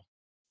Wawa.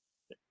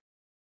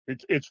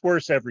 It's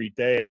worse every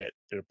day,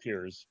 it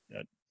appears.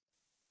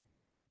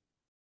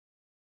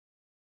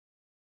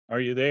 Are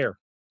you there,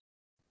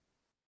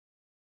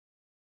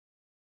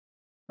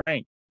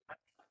 Frank?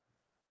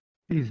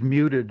 He's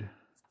muted.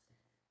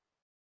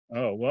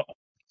 Oh, well,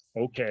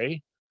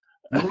 okay.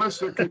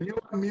 Melissa, can you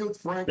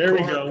unmute Frank? There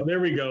we go. There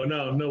we go.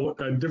 No,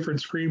 a different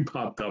screen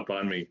popped up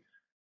on me.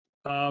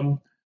 Now,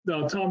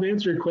 Tom, to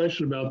answer your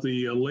question about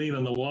the lane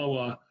on the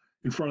Wawa,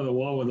 in front of the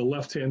Wawa, the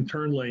left-hand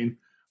turn lane,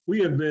 we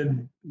have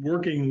been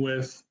working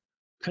with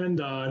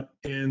PennDOT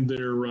and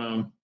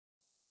their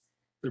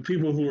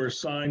people who are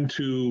assigned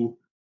to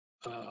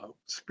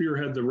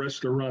spearhead the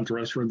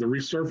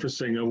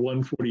resurfacing of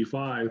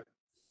 145.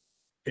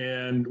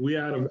 And we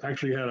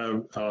actually had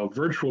a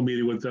virtual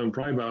meeting with them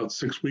probably about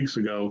 6 weeks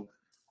ago.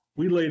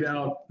 We laid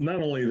out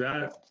not only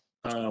that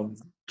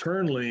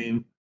turn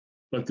lane,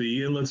 but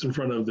the inlets in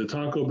front of the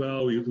Taco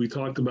Bell. We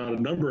talked about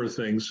a number of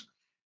things.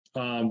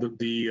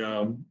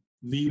 The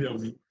need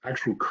of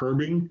actual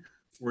curbing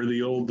where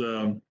the old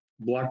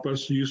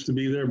Blockbuster used to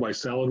be there by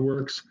Salad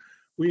Works.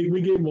 We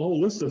gave them a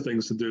whole list of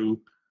things to do.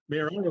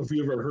 Mayor, I don't know if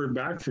you ever heard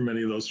back from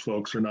any of those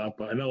folks or not,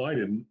 but I know I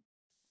didn't.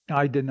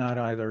 I did not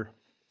either.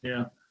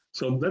 Yeah.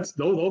 So that's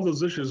all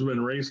those issues have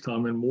been raised,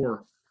 Tom, and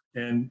more.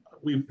 And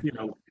we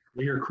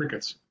hear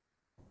crickets.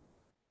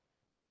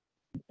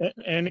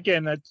 And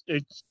again,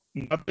 it's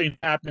nothing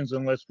happens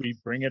unless we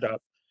bring it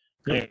up.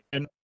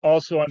 And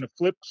also on the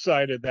flip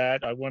side of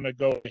that, I want to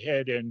go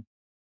ahead and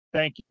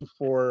thank you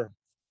for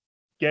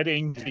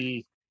getting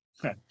the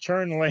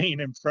turn lane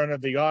in front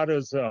of the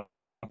AutoZone.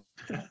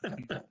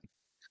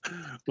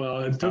 Well,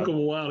 it took them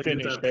a while to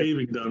get that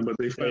paving done, but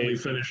they finally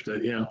finished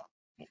it. Yeah.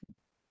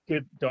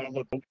 Good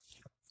dog.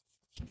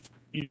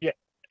 Yeah,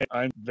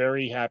 I'm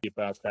very happy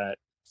about that.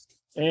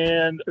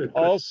 And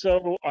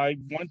also, I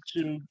want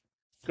to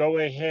go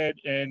ahead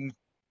and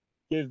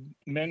give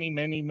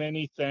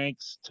many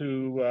thanks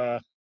to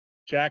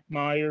Jack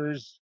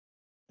Myers,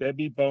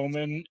 Debbie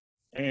Bowman,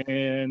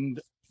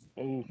 and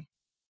oh,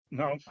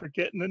 now I'm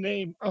forgetting the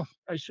name. Oh,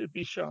 I should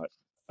be shot.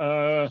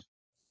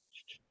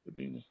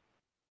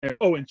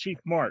 And Chief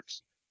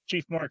Marks.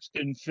 Chief Marks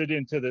didn't fit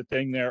into the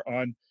thing there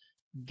on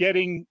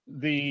getting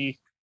the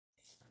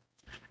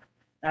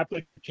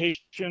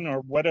application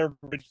or whatever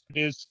it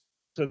is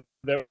so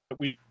that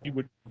we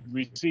would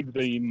receive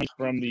the money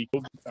from the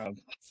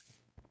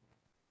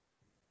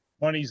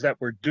monies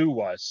that were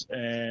due us.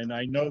 And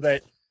I know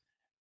that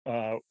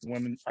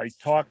when I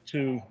talked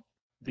to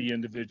the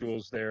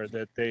individuals there,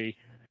 that they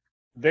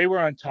were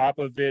on top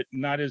of it.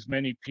 Not as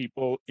many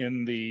people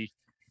in the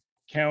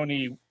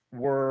county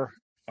were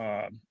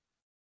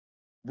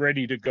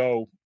ready to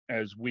go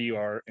as we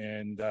are.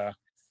 And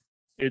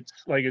it's,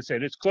 like I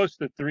said, it's close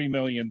to $3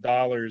 million.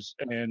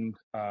 And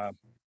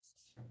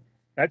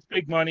that's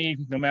big money,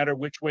 no matter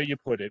which way you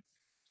put it.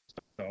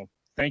 So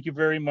Thank you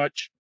very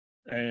much.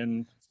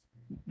 And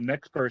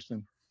next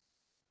person.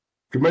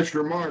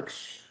 Commissioner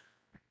Marks.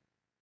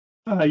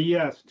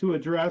 Yes, to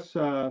address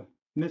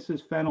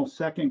Mrs. Fennell's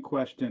second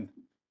question.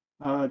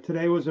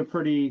 Today was a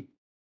pretty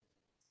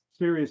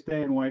serious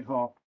day in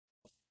Whitehall.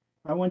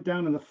 I went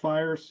down to the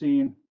fire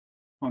scene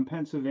on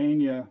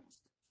Pennsylvania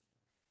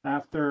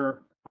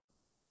after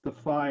the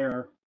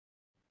fire,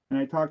 and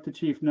I talked to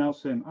Chief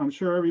Nelson. I'm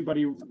sure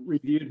everybody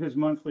reviewed his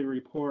monthly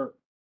report,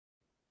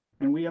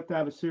 and we have to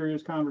have a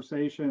serious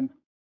conversation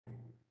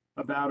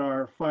about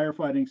our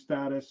firefighting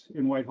status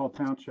in Whitehall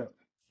Township.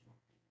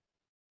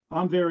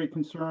 I'm very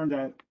concerned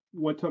at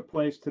what took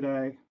place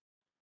today.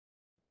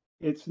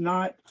 It's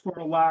not for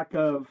a lack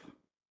of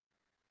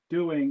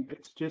doing,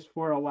 it's just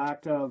for a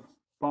lack of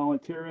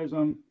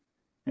volunteerism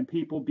and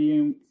people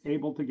being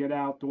able to get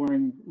out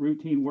during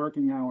routine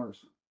working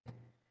hours.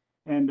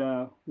 And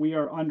we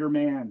are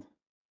undermanned,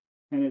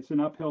 and it's an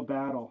uphill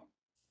battle.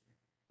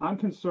 I'm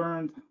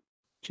concerned.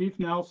 Chief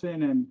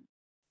Nelson and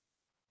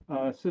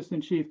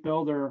Assistant Chief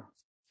Builder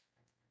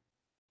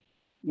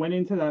went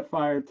into that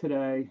fire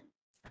today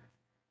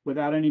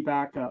without any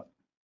backup.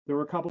 There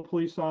were a couple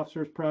police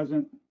officers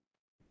present.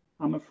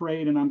 I'm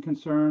afraid and I'm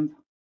concerned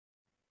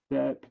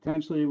that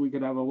potentially we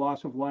could have a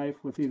loss of life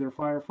with either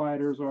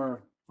firefighters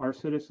or our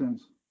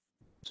citizens.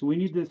 So we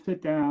need to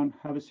sit down,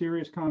 have a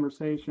serious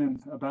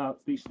conversation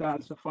about the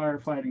status of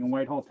firefighting in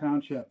Whitehall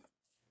Township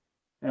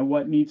and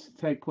what needs to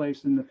take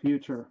place in the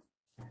future.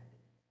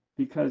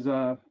 Because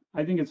I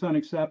think it's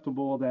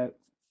unacceptable that,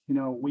 you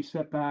know, we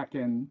sit back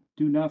and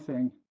do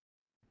nothing.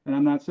 And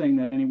I'm not saying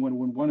that anyone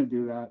would want to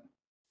do that,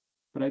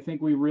 but I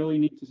think we really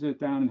need to sit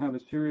down and have a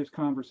serious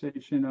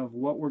conversation of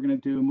what we're going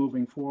to do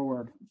moving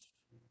forward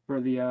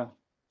for the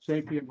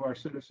safety of our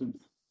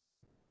citizens.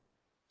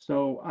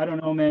 So I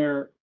don't know,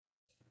 Mayor,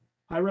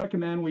 I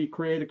recommend we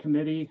create a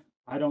committee.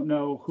 I don't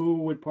know who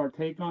would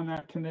partake on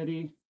that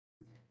committee,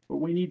 but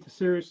we need to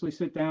seriously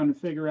sit down and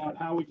figure out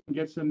how we can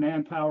get some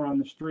manpower on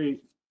the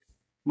street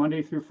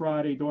Monday through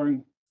Friday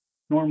during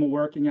normal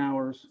working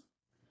hours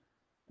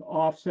to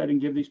offset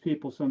and give these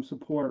people some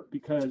support,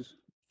 because,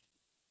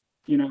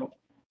 you know,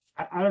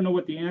 I don't know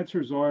what the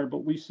answers are,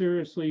 but we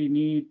seriously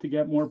need to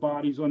get more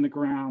bodies on the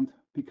ground,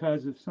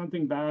 because if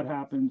something bad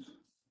happens,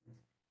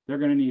 they're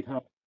going to need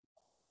help.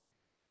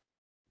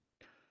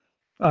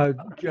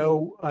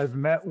 Joe, I've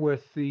met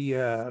with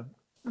the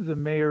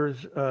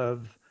mayors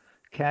of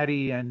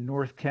Caddy and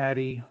North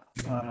Caddy.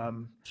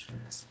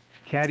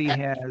 Caddy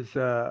has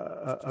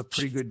a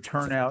pretty good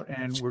turnout,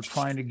 and we're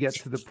trying to get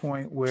to the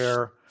point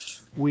where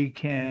we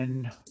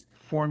can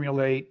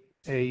formulate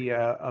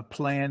a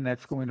plan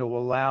that's going to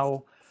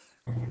allow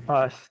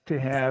us to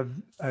have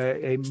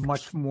a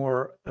much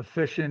more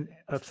efficient,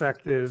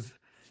 effective,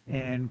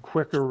 and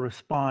quicker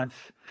response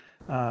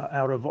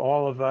out of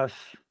all of us.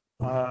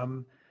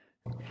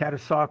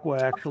 Catasauqua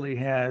actually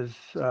has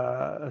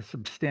a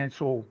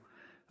substantial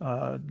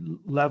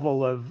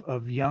level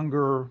of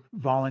younger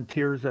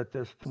volunteers at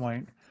this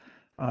point.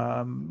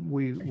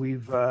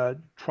 We've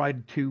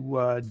tried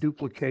to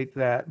duplicate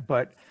that,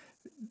 but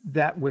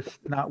that was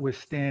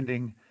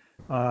notwithstanding,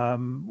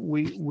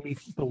 we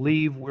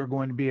believe we're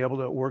going to be able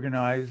to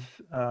organize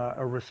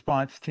a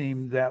response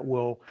team that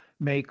will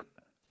make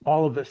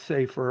all of us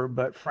safer,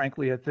 but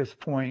frankly, at this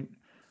point,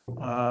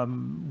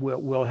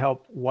 will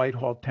help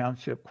Whitehall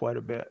Township quite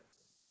a bit.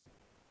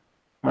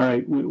 All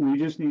right, we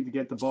just need to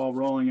get the ball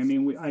rolling. I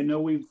mean, I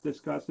know we've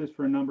discussed this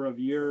for a number of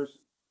years,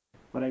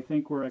 but I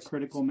think we're at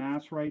critical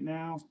mass right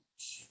now.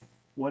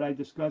 What I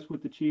discussed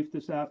with the chief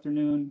this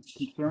afternoon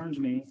concerns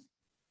me.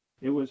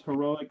 It was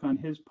heroic on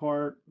his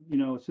part, you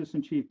know,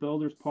 Assistant Chief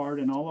Builder's part,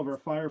 and all of our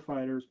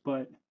firefighters,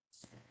 but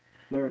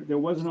there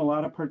wasn't a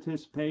lot of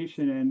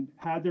participation. And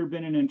had there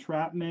been an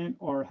entrapment,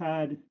 or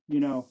had, you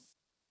know,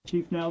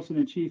 Chief Nelson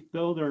and Chief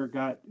Builder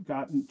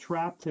gotten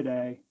trapped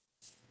today,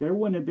 there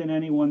wouldn't have been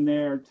anyone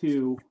there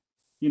to,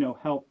 you know,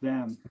 help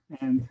them.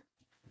 And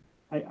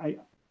I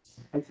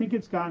think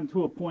it's gotten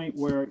to a point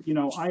where, you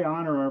know, I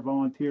honor our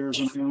volunteers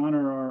and I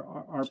honor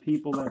our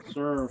people that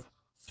serve,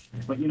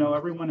 but, you know,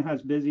 everyone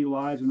has busy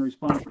lives and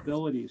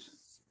responsibilities.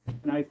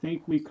 And I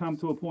think we come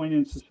to a point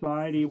in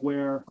society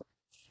where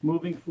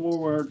moving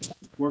forward,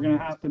 we're going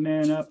to have to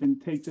man up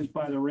and take this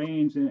by the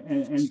reins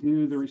and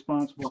do the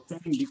responsible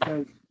thing.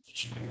 Because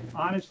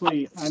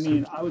honestly, I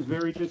mean, I was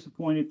very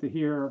disappointed to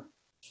hear,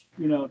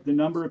 you know, the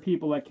number of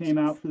people that came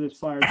out for this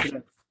fire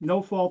today.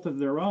 No fault of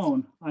their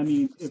own. I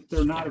mean, if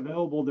they're not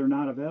available, they're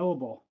not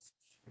available.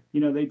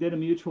 You know, they did a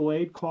mutual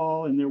aid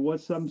call and there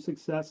was some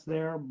success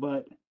there,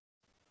 but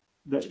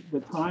the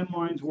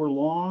timelines were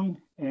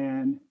long.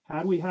 And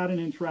had we had an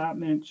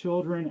entrapment,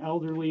 children,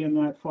 elderly in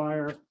that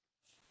fire,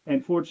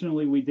 and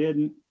fortunately we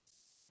didn't,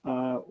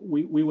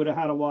 we would have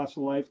had a loss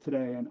of life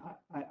today. And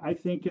I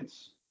think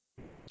it's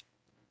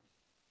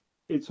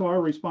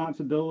our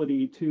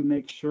responsibility to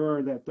make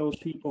sure that those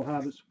people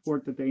have the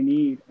support that they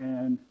need.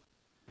 And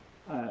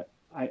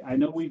I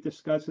know we've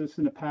discussed this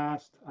in the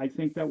past. I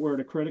think that we're at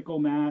a critical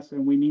mass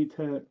and we need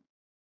to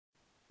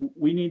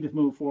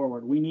move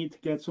forward. We need to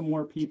get some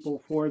more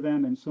people for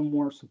them and some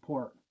more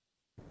support.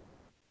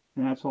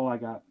 And that's all I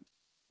got.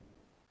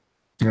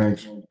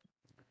 Thanks.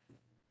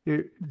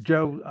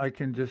 Joe, I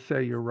can just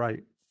say you're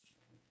right.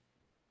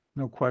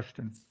 No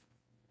question.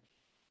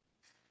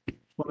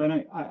 Well,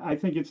 then I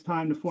think it's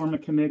time to form a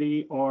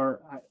committee,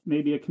 or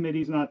maybe a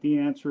committee is not the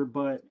answer,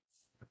 but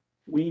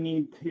we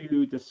need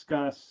to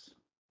discuss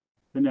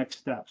the next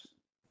steps.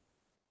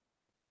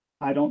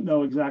 I don't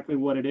know exactly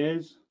what it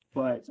is,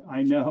 but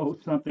I know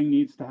something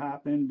needs to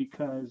happen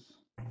because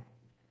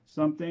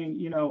something,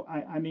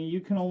 I mean,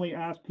 you can only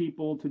ask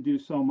people to do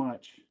so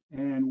much.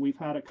 And we've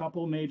had a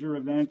couple major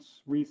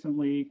events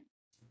recently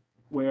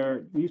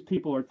where these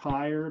people are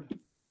tired,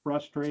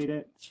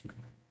 frustrated,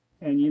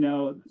 and,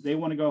 they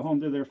want to go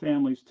home to their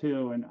families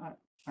too. And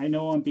I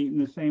know I'm beating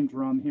the same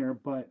drum here,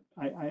 but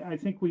I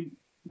think we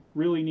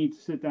really need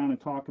to sit down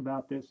and talk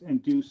about this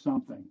and do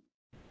something.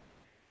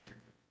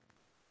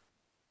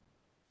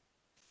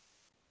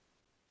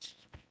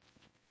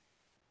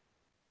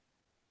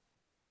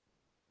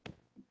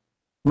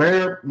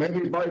 Mayor,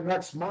 maybe by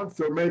next month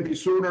or maybe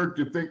sooner,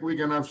 do you think we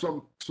can have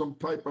some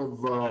type of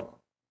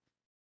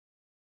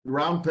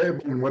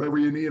roundtable and whatever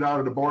you need out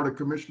of the Board of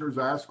Commissioners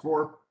ask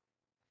for?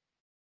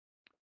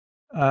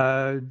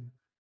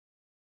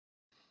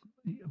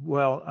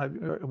 Well,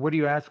 what are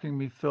you asking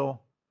me,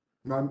 Phil?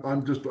 I'm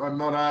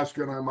not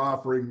asking, I'm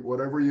offering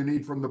whatever you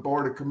need from the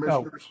Board of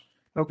Commissioners.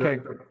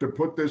 Okay. To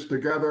put this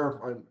together,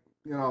 and,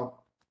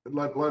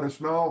 let us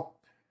know,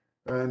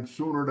 and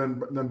sooner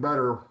than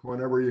better,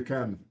 whenever you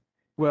can.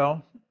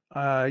 Well,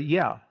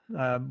 yeah,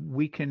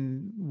 we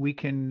can,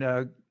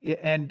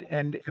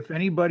 and if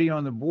anybody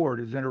on the board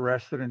is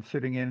interested in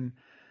sitting in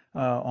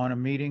on a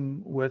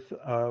meeting with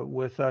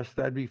us,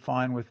 that'd be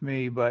fine with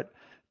me. But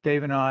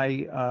Dave and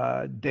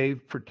I,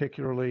 Dave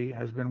particularly,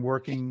 has been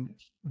working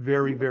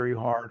very, very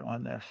hard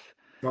on this.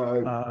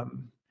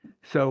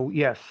 So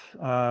yes,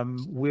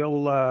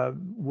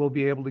 we'll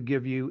be able to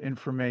give you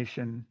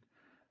information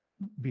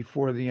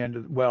before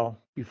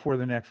before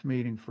the next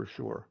meeting for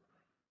sure.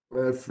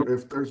 If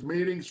there's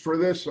meetings for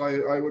this,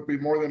 I would be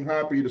more than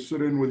happy to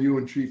sit in with you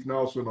and Chief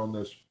Nelson on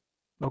this.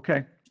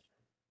 Okay.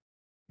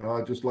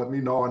 Just let me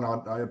know, and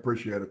I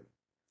appreciate it.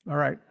 All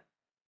right.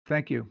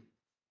 Thank you.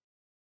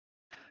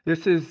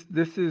 This is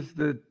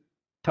the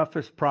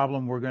toughest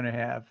problem we're going to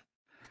have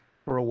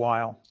for a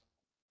while.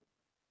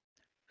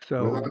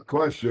 So, without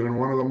question, and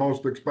one of the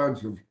most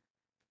expensive.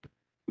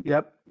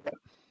 Yep.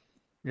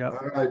 Yep.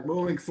 All right,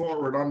 moving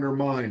forward under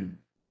mine.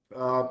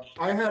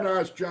 I had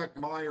asked Jack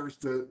Myers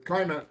to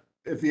kind of,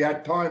 if he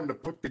had time, to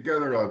put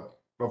together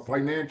a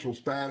financial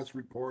status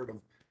report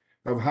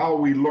of how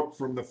we look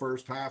from the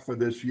first half of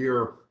this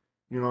year,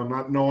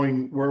 not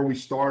knowing where we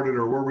started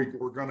or where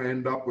we're going to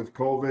end up with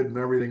COVID and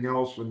everything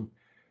else.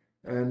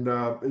 And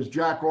is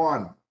Jack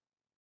on?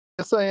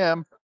 Yes, I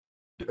am.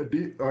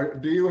 Do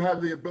you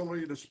have the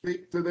ability to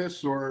speak to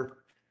this, or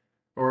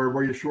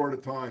were you short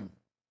of time?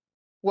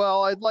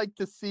 Well, I'd like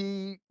to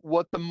see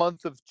what the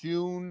month of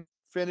June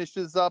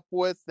finishes up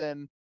with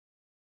and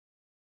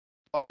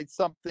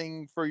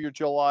something for your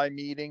July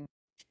meeting.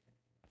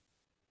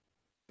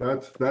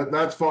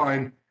 That's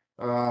fine.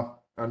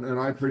 And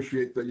I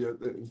appreciate that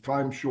the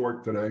time's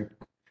short today.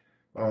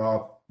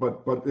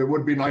 But it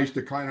would be nice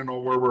to kind of know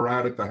where we're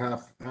at the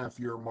half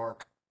year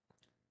mark.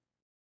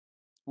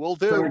 Will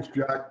do. Thanks,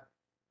 Jack.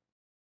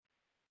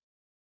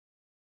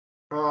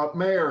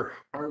 Mayor,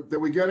 did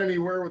we get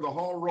anywhere with the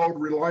Hall Road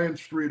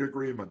Reliance Street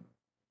agreement?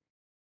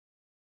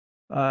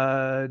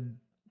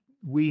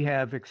 We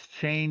have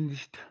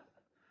exchanged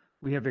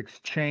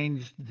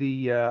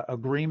the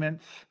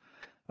agreements.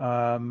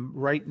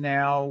 Right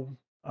now,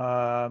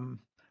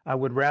 I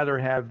would rather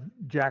have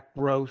Jack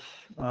Gross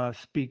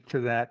speak to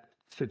that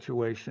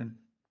situation.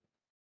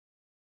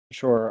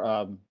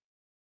 Sure.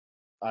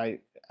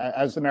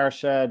 As the mayor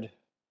said,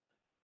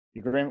 the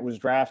agreement was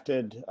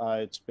drafted.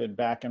 It's been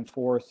back and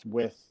forth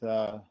with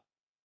the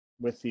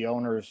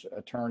owner's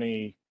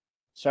attorney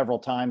several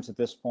times at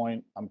this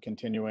point. I'm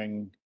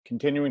continuing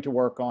to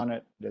work on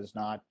it. It has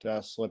not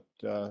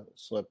slipped.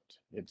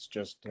 It's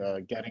just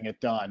getting it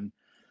done.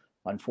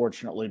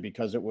 Unfortunately,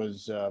 because it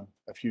was a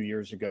few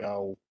years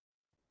ago,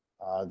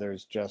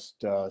 there's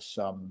just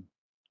some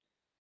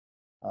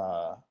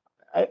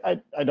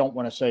I don't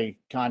want to say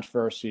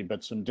controversy,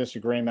 but some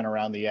disagreement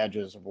around the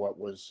edges of what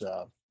was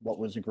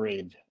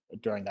agreed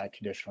during that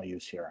conditional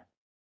use hearing.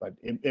 But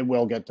it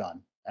will get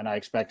done, and I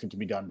expect it to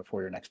be done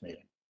before your next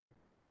meeting.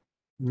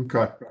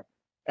 Okay.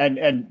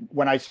 And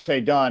when I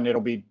say done,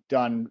 it'll be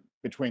done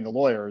between the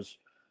lawyers.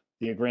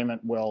 The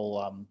agreement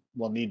will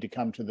need to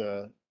come to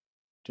the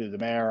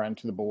mayor and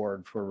to the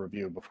board for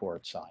review before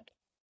it's signed.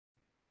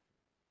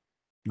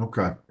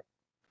 Okay.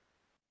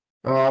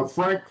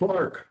 Frank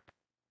Clark,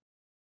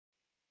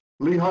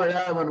 Lehigh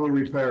Avenue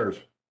repairs.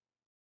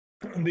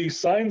 The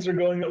signs are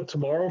going up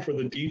tomorrow for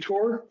the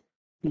detour,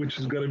 which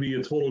is going to be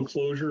a total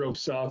closure of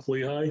South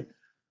Lehigh.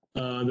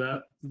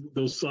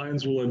 Those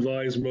signs will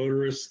advise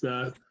motorists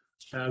that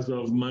as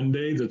of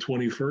Monday, the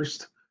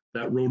 21st,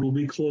 that road will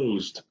be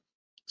closed.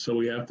 So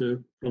we have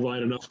to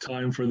provide enough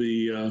time for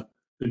the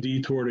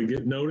detour to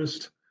get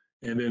noticed,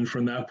 and then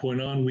from that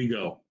point on, we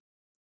go.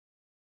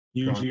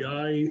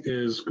 UGI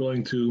is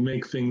going to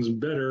make things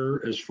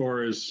better as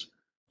far as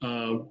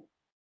going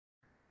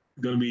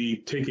to be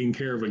taking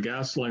care of a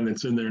gas line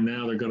that's in there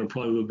now. They're going to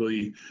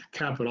probably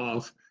cap it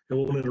off. It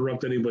won't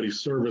interrupt anybody's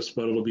service,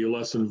 but it'll be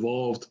less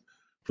involved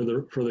for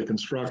the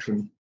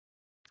construction.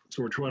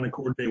 So we're trying to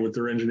coordinate with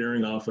their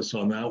engineering office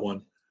on that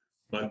one.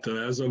 But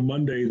as of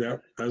Monday the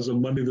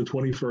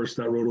 21st,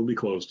 that road will be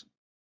closed.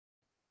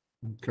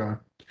 Okay.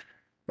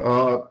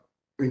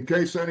 In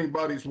case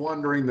anybody's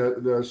wondering,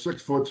 the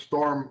 6-foot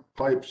storm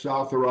pipe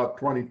south of Route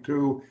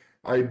 22,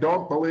 I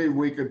don't believe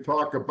we can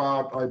talk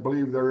about. I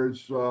believe there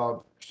is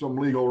some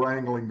legal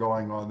wrangling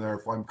going on there,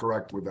 if I'm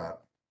correct with that.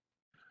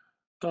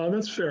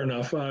 That's fair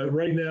enough.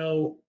 Right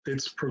now,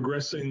 it's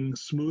progressing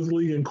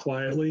smoothly and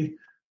quietly.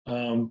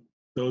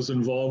 Those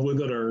involved with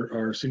it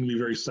are seem to be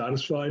very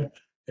satisfied,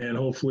 and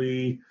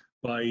hopefully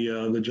by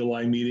the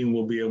July meeting,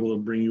 we'll be able to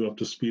bring you up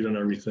to speed on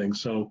everything.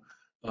 So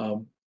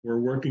we're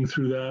working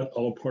through that.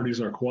 All parties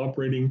are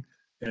cooperating,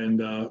 and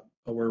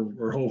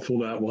we're hopeful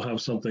that we'll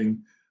have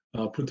something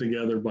put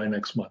together by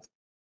next month.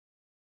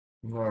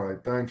 All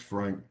right, thanks,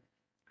 Frank.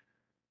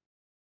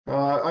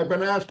 I've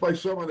been asked by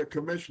some of the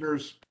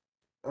commissioners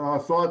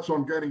thoughts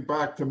on getting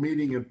back to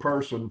meeting in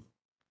person.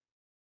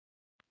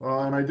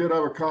 And I did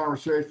have a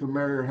conversation with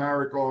Mayor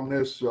Herrick on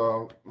this.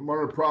 One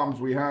of the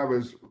problems we have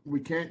is we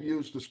can't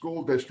use the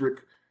school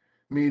district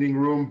meeting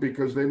room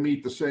because they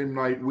meet the same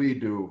night we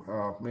do,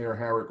 Mayor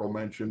Herrick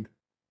mentioned.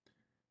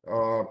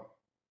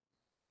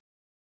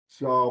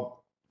 So,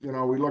 you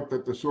know, we looked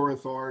at the sewer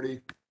authority.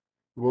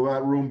 Will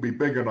that room be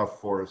big enough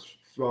for us?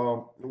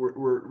 So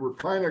we're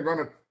kind of going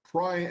to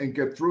try and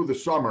get through the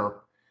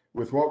summer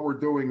with what we're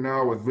doing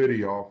now with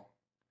video,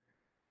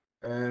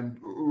 and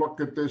look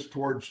at this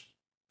towards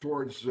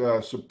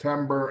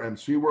September and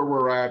see where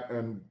we're at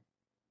and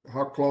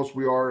how close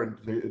we are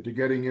to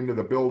getting into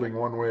the building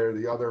one way or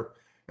the other,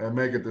 and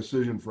make a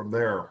decision from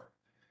there.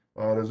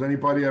 Does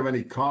anybody have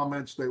any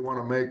comments they want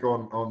to make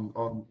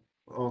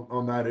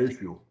on that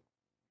issue?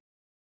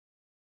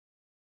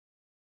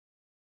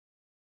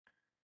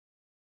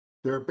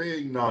 There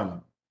being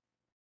none,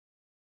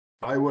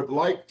 I would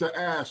like to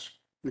ask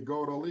to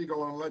go to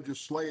legal and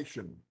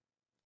legislation.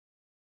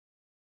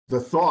 The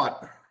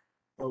thought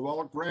of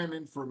all grant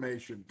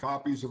information,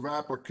 copies of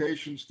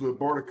applications to the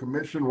Board of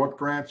Commission, what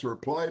grants are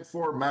applied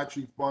for,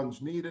 matching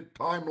funds needed,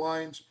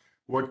 timelines,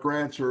 what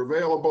grants are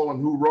available,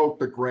 and who wrote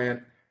the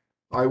grant.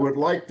 I would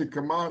like to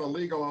come out of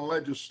legal and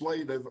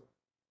legislative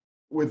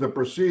with a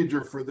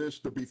procedure for this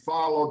to be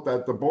followed,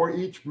 that the board,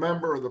 each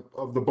member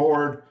of the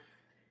board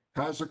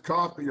has a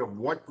copy of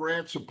what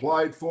grants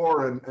applied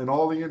for and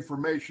all the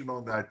information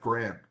on that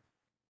grant.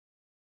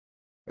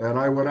 And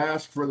I would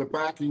ask for the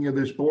backing of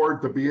this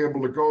board to be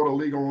able to go to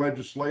legal and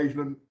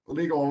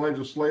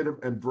legislative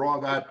and draw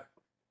that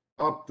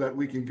up, that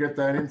we can get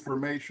that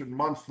information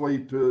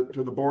monthly to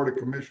the Board of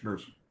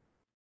Commissioners.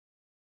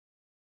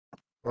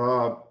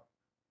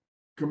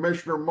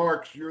 Commissioner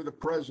Marks, you're the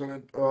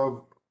president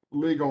of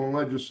legal and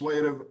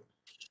legislative.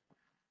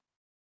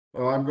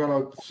 I'm going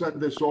to send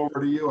this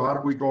over to you. How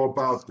do we go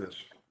about this?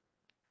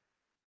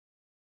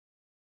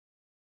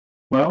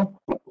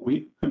 Well,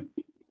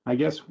 I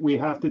guess we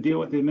have to deal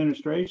with the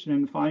administration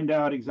and find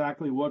out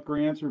exactly what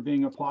grants are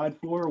being applied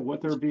for,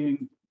 what they're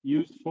being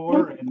used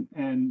for,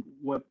 and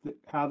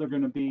how they're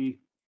going to be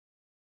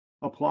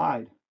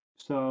applied.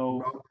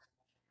 So,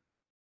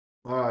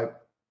 all right.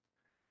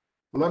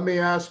 Let me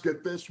ask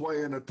it this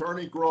way, and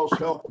Attorney Gross,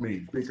 help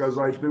me, because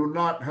I do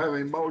not have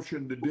a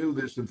motion to do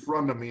this in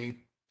front of me.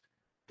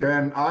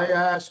 Can I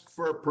ask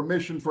for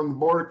permission from the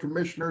Board of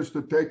Commissioners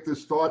to take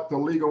this thought to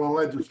legal and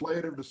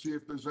legislative to see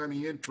if there's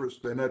any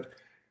interest in it?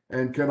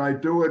 And can I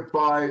do it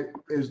by,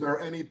 is there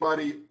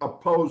anybody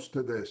opposed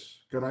to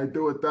this? Can I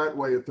do it that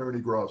way, Attorney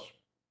Gross?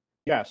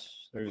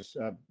 Yes, there's,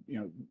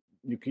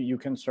 you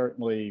can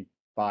certainly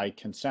by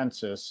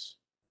consensus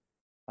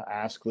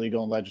ask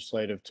legal and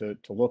legislative to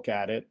look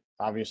at it.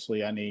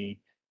 Obviously, any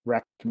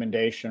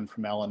recommendation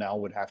from L&L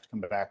would have to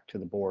come back to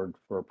the board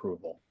for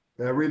approval.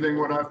 Everything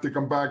would have to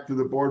come back to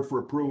the board for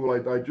approval.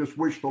 I just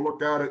wish to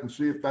look at it and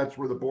see if that's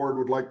where the board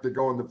would like to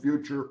go in the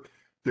future,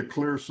 to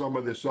clear some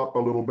of this up a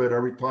little bit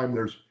every time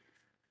there's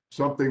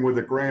something with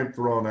a grant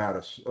thrown at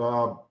us.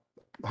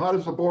 How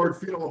does the board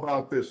feel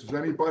about this? Is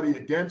anybody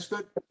against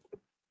it?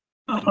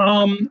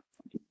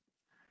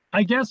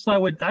 I guess I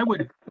would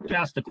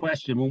ask the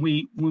question, when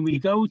we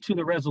go to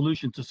the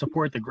resolution to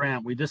support the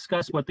grant, we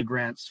discuss what the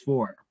grant's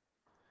for.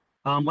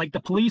 Like the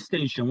police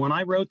station, when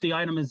I wrote the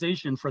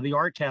itemization for the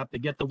RCAP to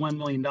get the $1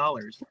 million,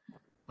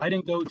 I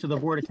didn't go to the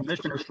Board of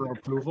Commissioners for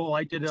approval.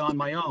 I did it on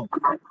my own.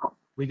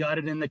 We got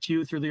it in the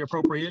queue through the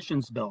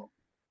appropriations bill.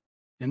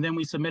 And then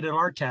we submitted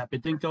RCAP.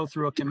 It didn't go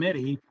through a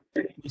committee.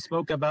 We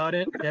spoke about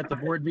it at the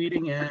board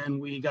meeting, and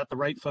we got the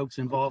right folks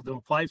involved to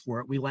apply for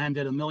it. We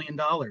landed $1 million.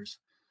 $1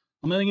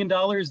 million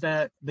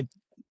that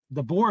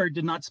the board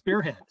did not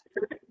spearhead.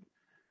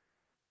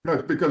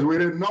 That's because we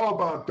didn't know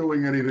about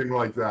doing anything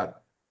like that.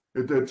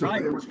 It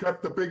was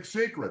kept a big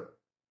secret.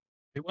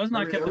 It was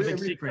not kept a big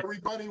secret.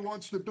 Everybody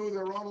wants to do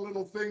their own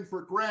little thing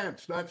for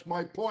grants. That's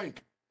my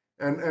point.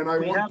 And I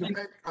We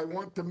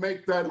want to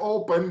make that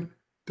open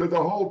to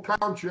the whole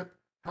township,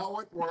 how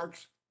it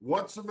works,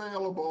 what's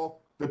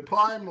available, the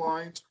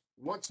timelines,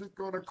 what's it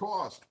gonna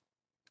cost?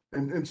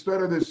 And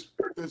instead of this,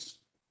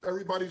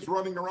 everybody's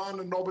running around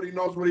and nobody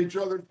knows what each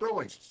other's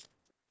doing.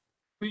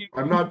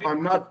 I'm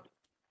not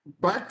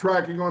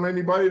backtracking on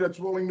anybody that's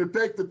willing to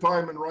take the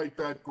time and write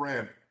that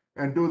grant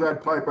and do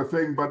that type of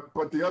thing,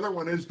 but the other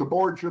one is the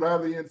board should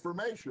have the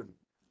information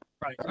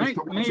Right. as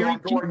to what's Mayor, all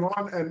going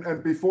on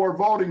and before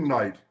voting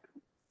night.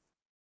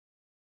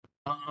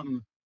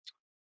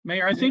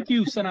 Mayor, I think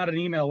you sent out an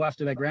email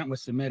after that grant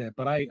was submitted,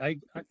 but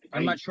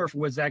I'm not sure if it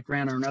was that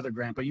grant or another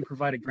grant, but you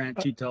provided grant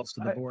details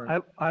to the board.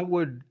 I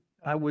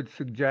would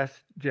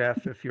suggest,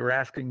 Jeff, if you're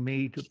asking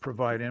me to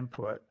provide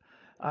input,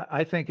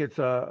 I think it's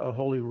a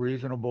wholly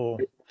reasonable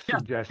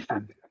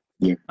suggestion.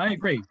 I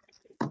agree.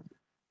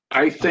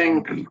 I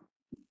think,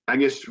 I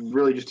guess,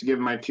 really just to give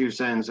my 2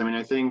 cents, I mean,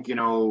 I think,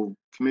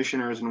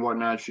 commissioners and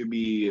whatnot should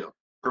be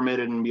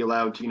permitted and be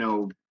allowed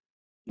to,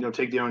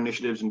 take their own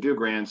initiatives and do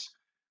grants.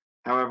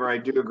 However, I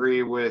do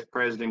agree with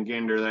President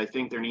Ginder that I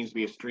think there needs to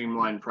be a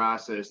streamlined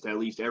process that at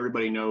least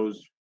everybody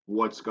knows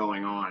what's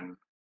going on.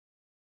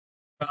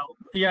 Well,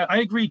 yeah,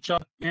 I agree,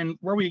 Chuck. And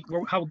where we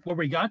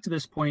got to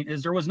this point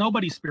is there was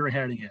nobody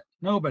spearheading it,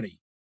 nobody.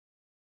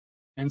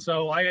 And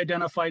so I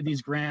identified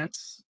these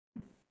grants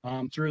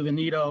through the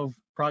need of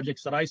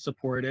projects that I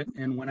supported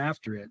and went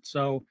after it.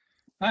 So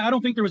I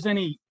don't think there was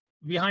any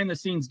behind the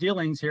scenes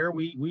dealings here.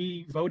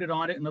 We voted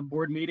on it in the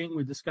board meeting.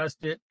 We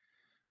discussed it.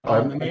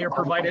 The mayor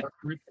provided.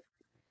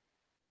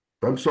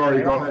 I'm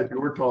sorry, go ahead. You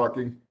were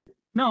talking.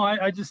 No,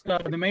 I just,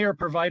 the mayor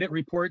provided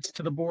reports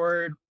to the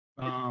board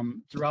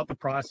throughout the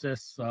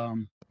process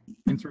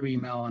and through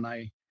email. And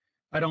I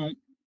don't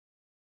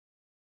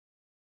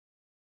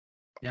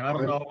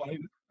know.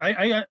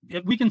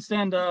 We can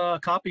send a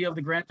copy of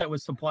the grant that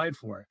was supplied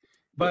for,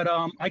 but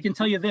I can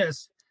tell you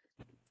this,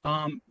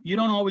 you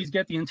don't always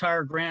get the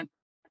entire grant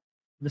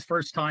the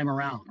first time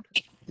around.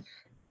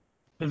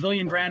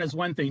 Pavilion grant is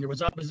one thing. There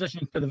was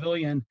opposition to the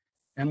pavilion,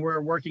 and we're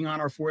working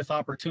on our 4th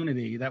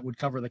opportunity that would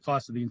cover the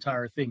cost of the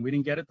entire thing. We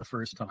didn't get it the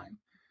first time,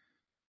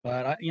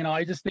 but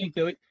I just think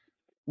that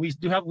we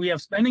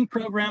have spending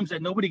programs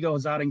that nobody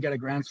goes out and get a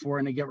grants for,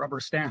 and they get rubber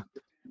stamped.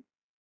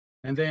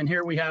 And then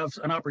here we have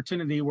an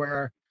opportunity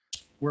where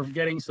we're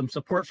getting some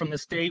support from the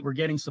state. We're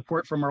getting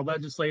support from our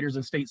legislators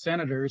and state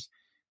senators.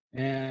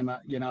 And,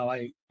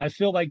 I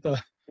feel like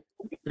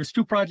there's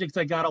 2 projects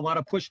that got a lot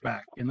of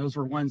pushback, and those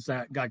were ones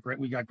that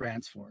we got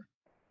grants for.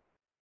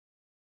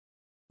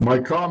 My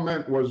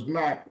comment was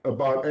not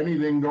about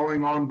anything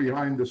going on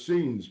behind the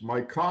scenes. My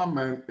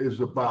comment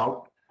is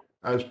about,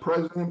 as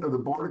president of the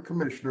Board of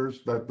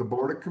Commissioners, that the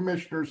Board of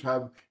Commissioners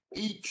have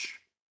each,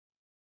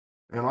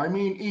 and I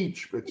mean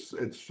each,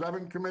 it's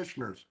 7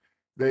 commissioners.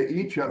 They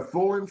each have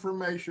full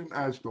information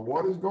as to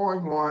what is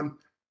going on,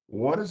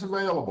 what is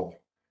available,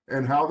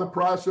 and how the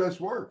process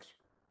works.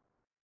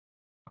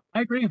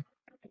 I agree.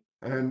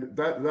 And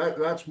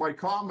that's my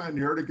comment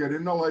here, to get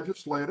in the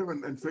legislative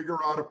and figure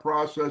out a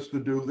process to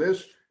do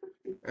this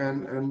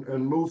and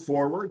move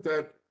forward,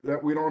 that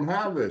we don't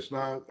have this.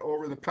 Now,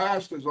 over the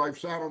past, as I've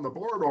sat on the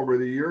board over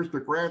the years, the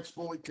grants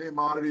fully came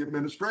out of the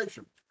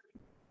administration.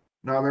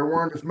 Now, there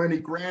weren't as many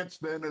grants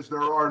then as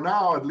there are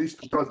now, at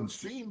least it doesn't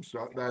seem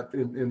so that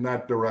in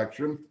that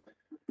direction.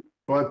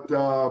 But,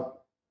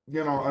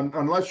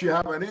 unless you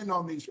have an in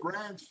on these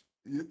grants,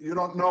 you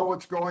don't know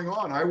what's going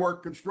on. I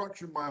worked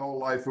construction my whole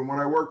life, and when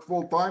I worked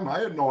full time, I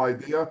had no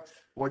idea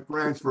what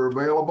grants were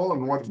available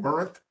and what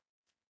weren't.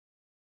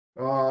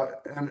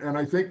 And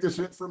I think this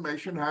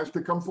information has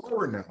to come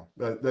forward now,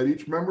 that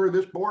each member of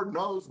this board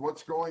knows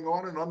what's going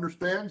on and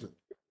understands it.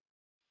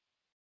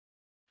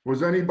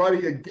 Was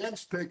anybody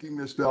against taking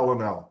this to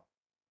L&L?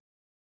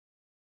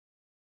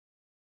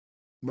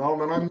 No,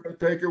 then I'm going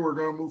to take it. We're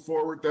going to move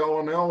forward to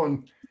L&L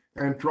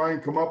and try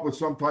and come up with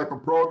some type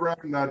of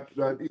program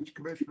that each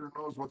commissioner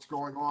knows what's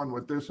going on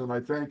with this. And I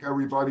thank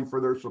everybody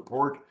for their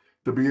support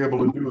to be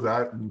able to do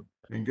that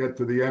and get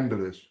to the end of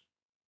this.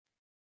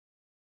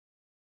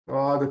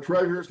 The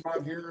treasurer's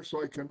not here,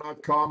 so I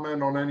cannot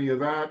comment on any of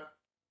that.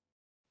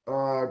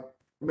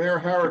 Mayor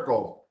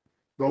Harricle,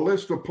 the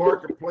list of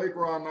park and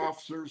playground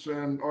officers,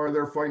 and are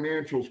their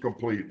financials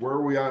complete? Where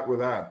are we at with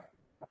that?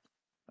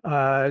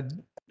 I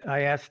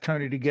asked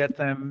Tony to get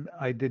them.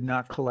 I did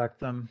not collect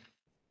them.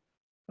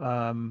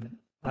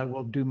 I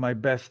will do my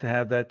best to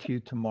have that to you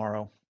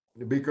tomorrow.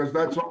 Because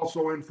that's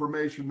also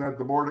information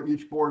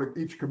that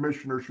each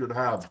commissioner should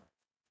have.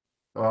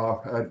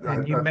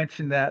 And you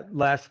mentioned that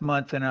last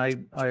month, and I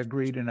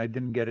agreed, and I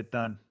didn't get it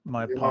done.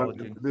 My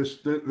apology.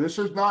 This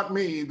is not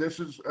me. This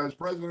is, as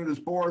president of this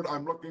board,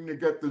 I'm looking to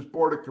get this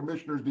board of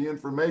commissioners the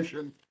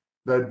information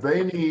that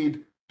they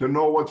need to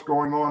know what's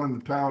going on in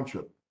the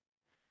township.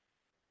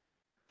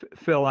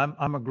 Phil,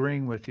 I'm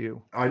agreeing with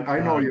you. I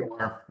know you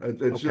are.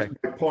 It's okay. Just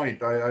my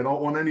point. I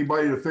don't want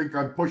anybody to think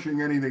I'm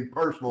pushing anything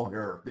personal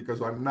here,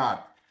 because I'm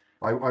not.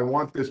 I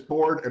want this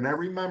board and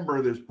every member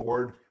of this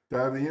board to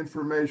have the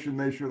information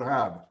they should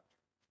have.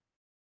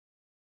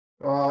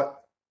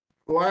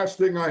 the last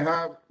thing I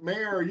have,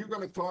 Mayor, are you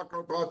going to talk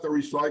about the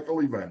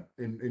recycle event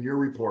in your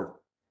report?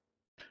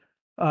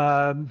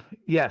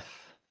 Yes,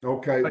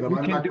 Okay, but then you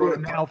I'm can not do going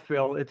it now,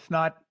 Phil. It's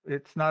not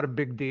a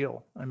big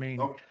deal. I mean,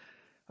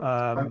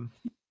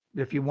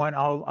 if you want,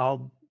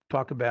 I'll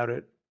talk about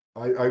it.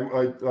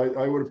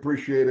 I would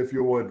appreciate if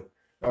you would.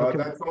 Okay.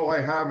 That's all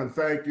I have, and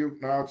thank you.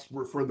 Now it's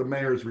for the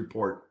mayor's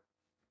report.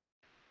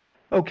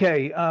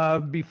 Okay,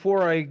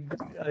 before I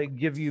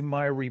give you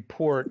my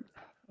report,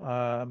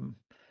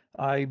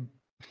 I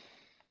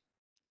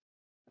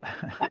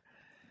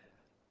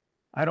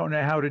I don't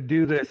know how to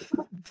do this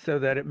so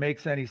that it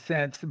makes any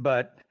sense,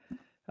 but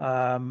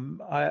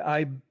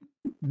I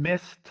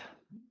missed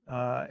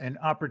an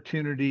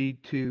opportunity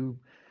to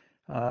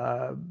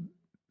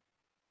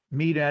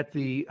meet at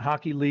the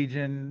Hockey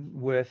Legion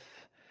with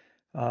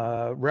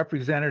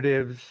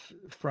representatives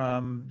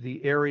from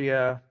the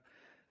area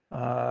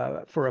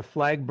for a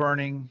flag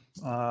burning.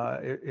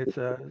 It's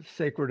a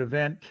sacred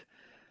event.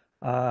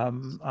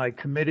 I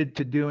committed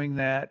to doing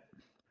that.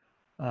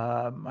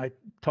 I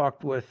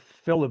talked with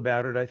Phil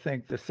about it, I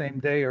think the same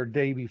day or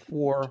day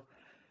before,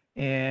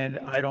 and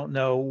I don't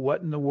know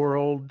what in the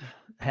world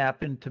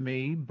happened to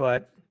me,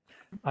 but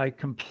I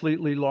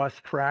completely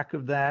lost track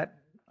of that.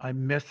 I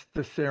missed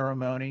the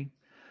ceremony,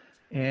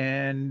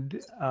 and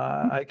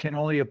I can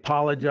only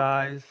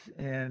apologize,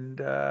 and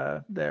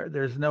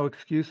there's no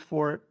excuse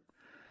for it.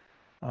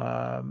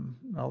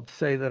 I'll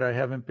say that I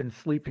haven't been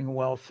sleeping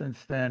well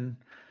since then,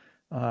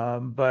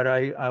 but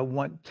I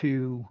want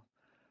to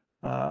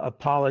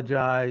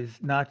apologize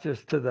not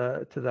just to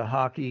the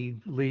Hockey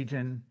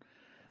Legion,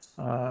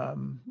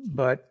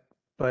 but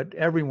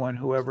everyone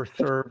who ever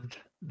served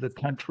the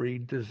country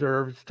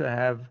deserves to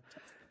have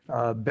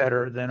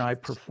better than I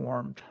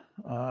performed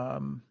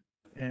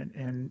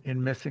in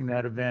missing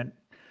that event.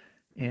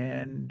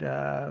 And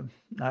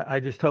I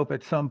just hope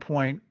at some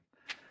point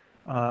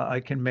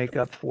I can make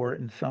up for it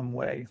in some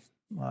way.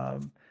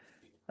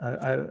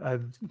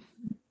 I've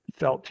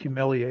felt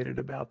humiliated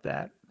about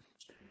that.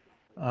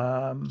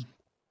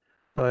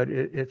 But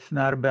it's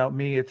not about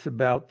me, it's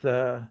about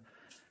the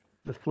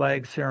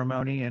flag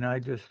ceremony, and I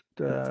just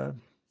I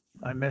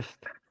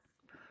missed.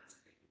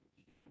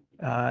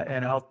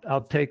 And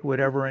I'll take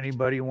whatever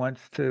anybody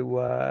wants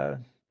to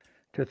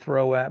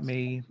throw at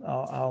me.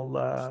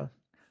 I'll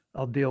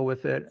deal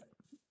with it.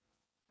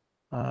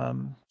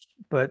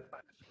 But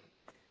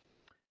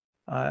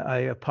I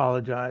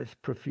apologize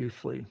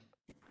profusely.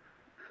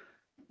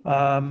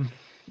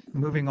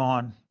 Moving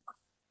on.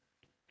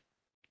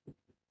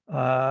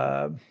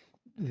 The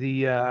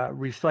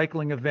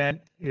recycling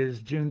event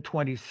is June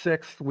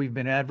 26th. We've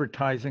been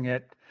advertising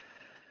it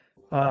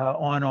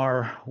on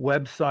our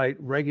website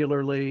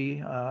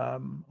regularly,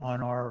 on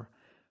our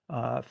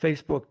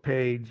Facebook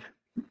page,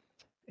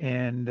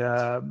 and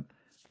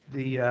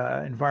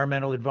the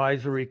Environmental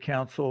Advisory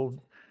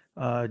Council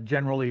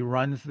generally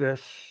runs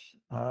this.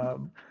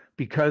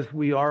 Because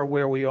we are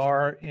where we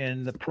are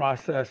in the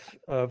process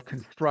of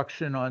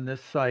construction on this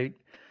site,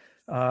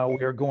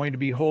 we are going to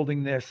be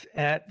holding this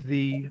at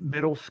the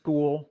middle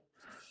school,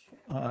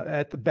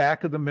 at the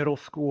back of the middle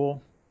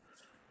school.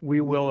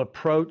 We will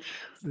approach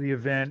the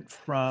event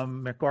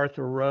from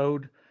MacArthur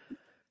Road,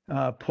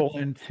 pull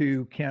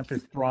into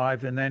Campus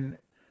Drive, and then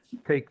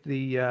take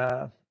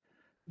the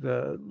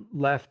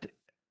left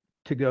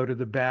to go to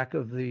the back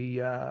of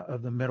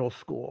the middle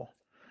school.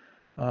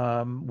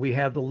 We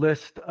have the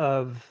list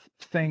of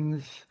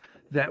things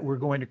that we're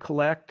going to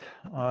collect,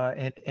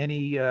 and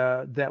any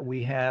that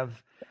we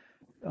have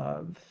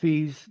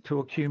fees to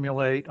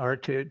accumulate or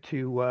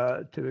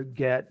to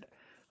get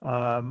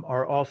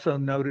are also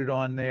noted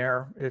on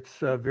there.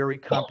 It's a very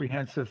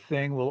comprehensive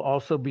thing. We'll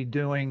also be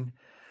doing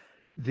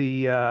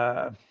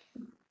the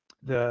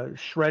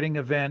shredding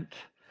event.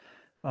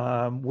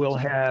 We'll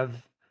have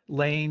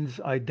lanes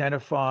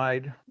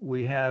identified.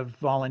 We have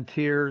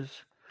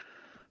volunteers.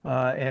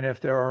 And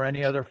if there are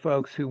any other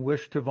folks who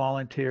wish to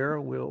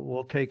volunteer,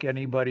 we'll take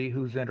anybody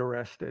who's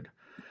interested.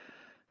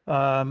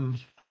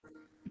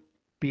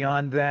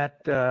 Beyond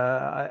that,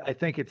 I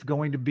think it's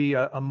going to be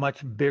a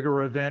much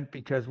bigger event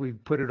because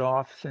we've put it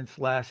off since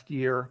last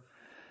year.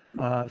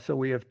 So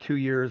we have 2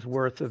 years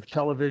worth of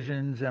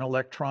televisions and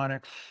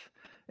electronics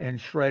and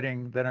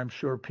shredding that I'm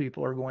sure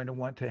people are going to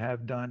want to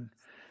have done.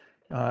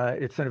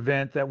 It's an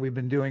event that we've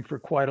been doing for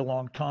quite a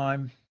long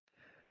time,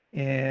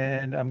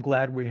 and I'm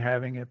glad we're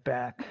having it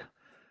back.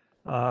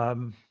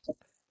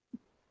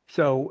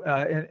 So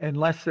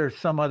unless there's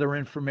some other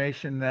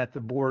information that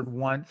the board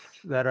wants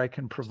that I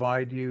can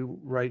provide you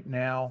right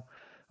now,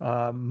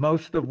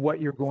 most of what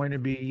you're going to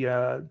be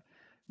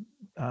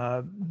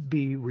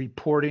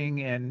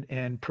reporting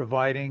and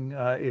providing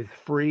is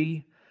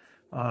free.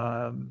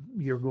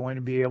 You're going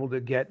to be able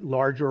to get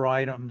larger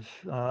items,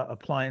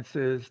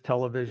 appliances,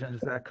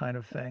 televisions, that kind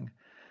of thing,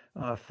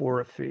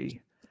 for a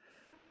fee.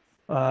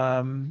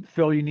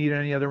 Phil, you need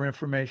any other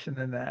information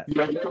than that?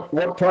 Yeah,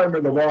 what time are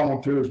the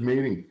volunteers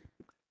meeting?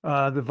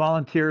 The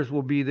volunteers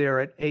will be there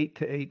at 8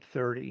 to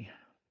 8:30.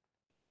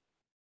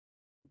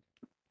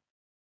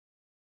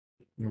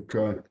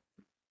 Okay.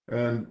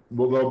 And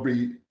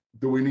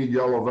do we need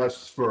yellow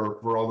vests for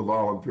all the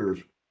volunteers?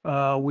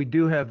 We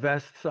do have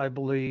vests, I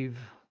believe.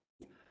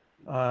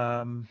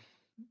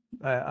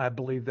 I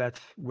believe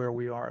that's where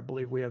we are. I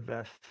believe we have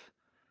vests.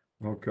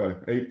 Okay,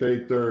 8 to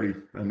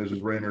 8:30, and this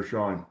is rain or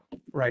shine.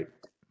 Right.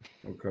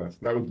 Okay,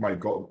 that was my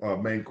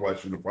main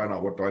question, to find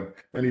out what time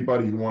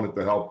anybody who wanted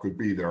to help could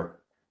be there.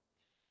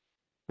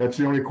 That's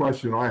the only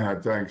question I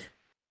had, thanks.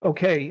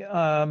 Okay,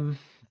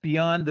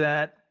 beyond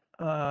that,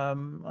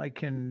 I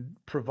can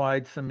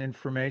provide some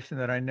information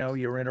that I know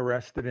you're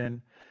interested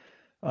in.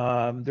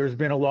 There's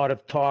been a lot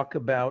of talk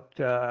about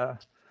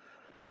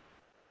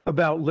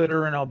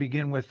litter, and I'll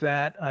begin with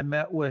that. I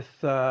met with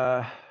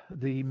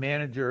the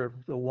manager,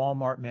 the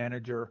Walmart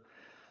manager,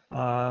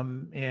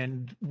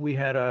 and we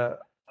had a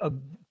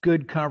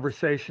good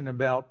conversation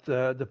about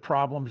the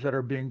problems that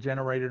are being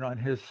generated on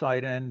his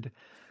site. And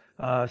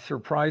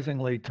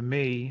surprisingly to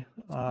me,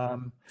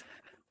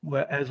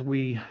 as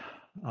we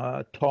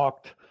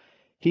talked,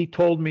 he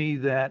told me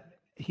that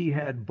he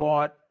had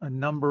bought a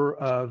number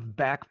of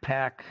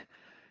backpack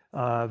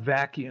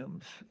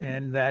vacuums,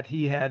 and that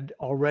he had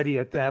already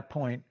at that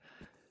point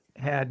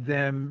had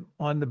them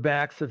on the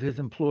backs of his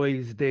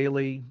employees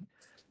daily,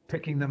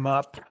 picking them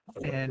up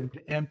and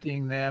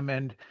emptying them.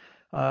 And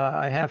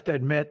I have to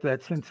admit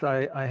that since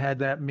I had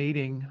that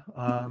meeting,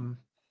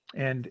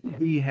 and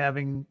he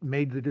having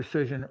made the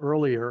decision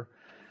earlier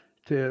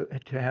to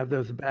have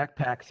those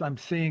backpacks, I'm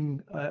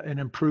seeing an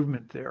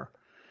improvement there.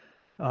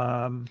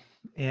 And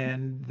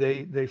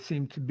they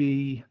seem to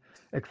be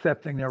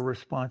accepting their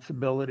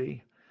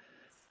responsibility.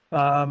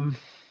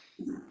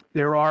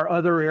 There are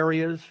other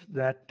areas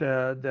that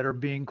are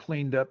being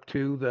cleaned up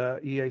too. The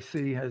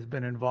EAC has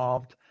been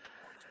involved,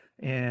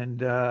 and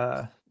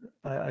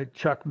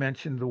Chuck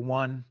mentioned the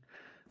one.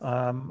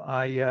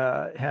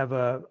 I have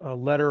a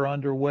letter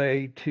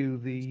underway to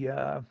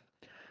the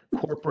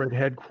corporate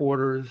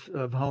headquarters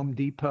of Home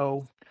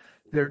Depot.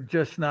 They're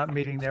just not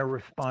meeting their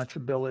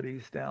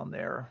responsibilities down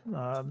there.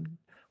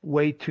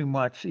 Way too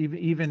much.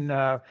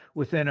 Even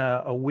within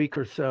a week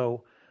or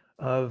so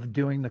of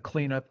doing the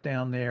cleanup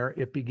down there,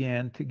 it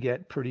began to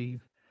get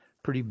pretty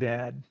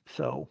bad.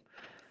 So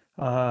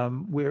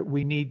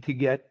we need to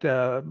get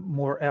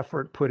more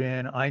effort put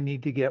in. I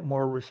need to get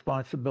more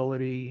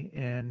responsibility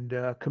and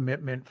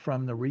commitment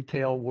from the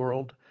retail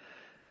world.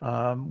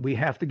 We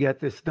have to get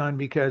this done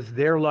because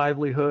their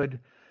livelihood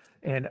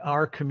and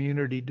our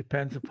community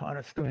depends upon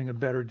us doing a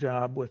better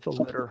job with the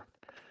litter.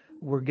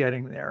 We're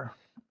getting there.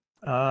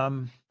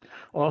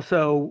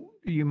 Also,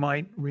 you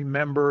might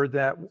remember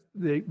that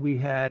we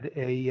had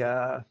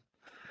an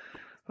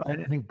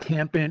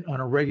encampment on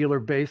a regular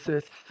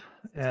basis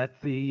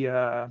at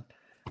the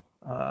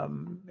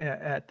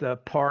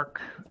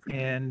park,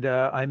 and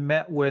I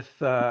met with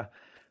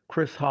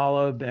Chris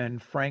Holub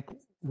and Frank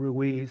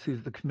Ruiz,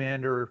 who's the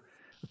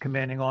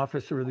commanding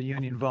officer of the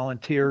Union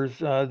Volunteers.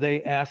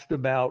 They asked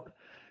about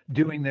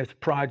doing this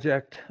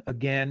project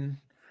again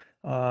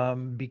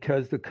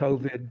because the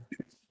COVID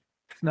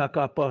snuck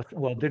up us.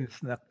 Well, didn't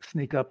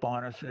sneak up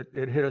on us.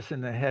 It hit us in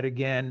the head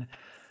again.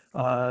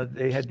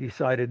 They had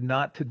decided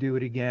not to do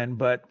it again,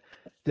 but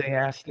they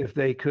asked if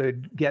they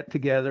could get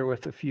together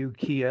with a few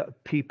key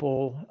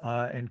people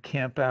and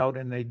camp out,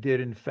 and they did,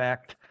 in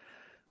fact,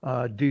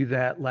 do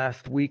that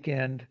last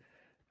weekend.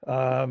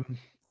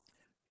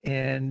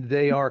 And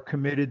they are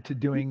committed to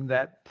doing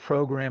that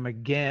program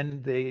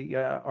again. They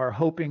are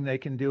hoping they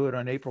can do it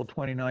on April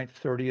 29th,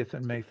 30th,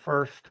 and May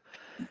 1st.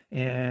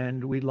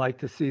 And we'd like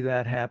to see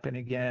that happen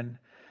again.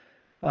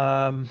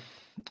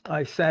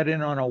 I sat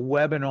in on a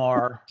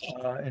webinar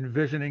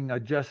envisioning a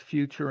just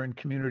future in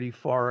community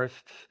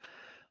forests,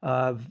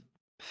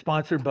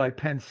 sponsored by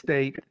Penn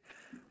State.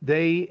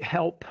 They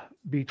help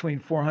between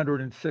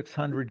 400 and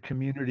 600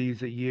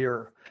 communities a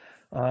year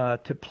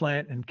to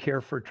plant and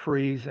care for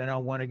trees, and I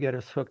want to get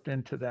us hooked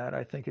into that.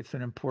 I think it's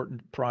an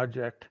important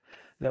project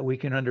that we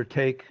can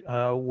undertake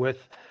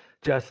with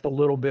just a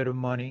little bit of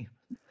money.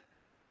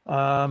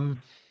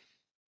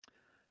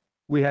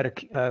 We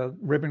had a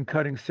ribbon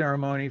cutting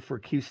ceremony for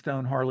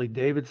Keystone Harley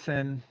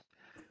Davidson.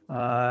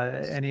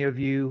 Any of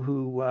you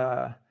who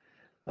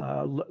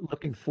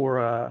looking for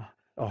a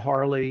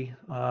Harley,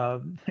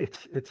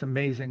 it's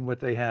amazing what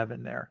they have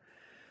in there.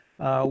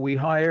 We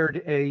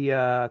hired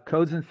a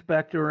codes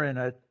inspector and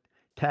a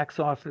tax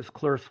office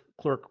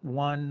clerk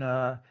one.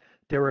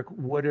 Derek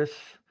Woodis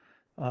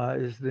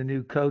is the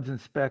new codes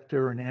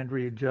inspector, and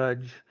Andrea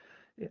Judge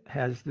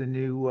has the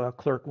new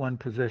clerk one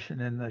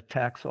position in the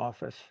tax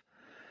office.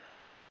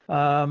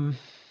 The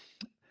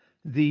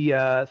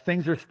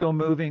things are still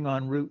moving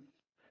on Route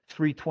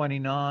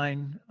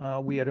 329.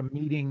 We had a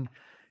meeting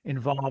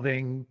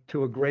involving,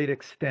 to a great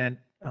extent,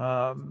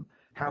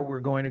 how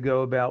we're going to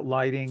go about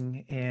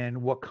lighting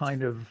and what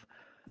kind of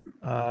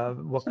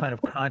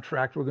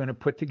contract we're going to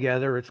put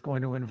together. It's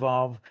going to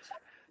involve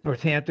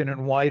Northampton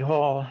and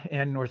Whitehall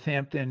and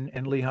Northampton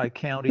and Lehigh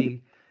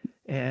County.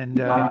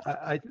 And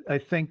I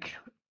think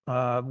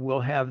we'll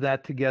have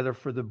that together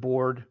for the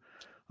board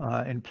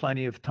in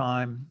plenty of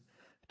time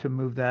to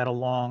move that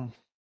along.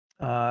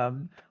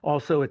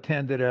 Also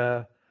attended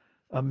a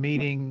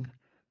meeting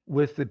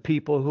with the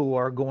people who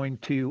are going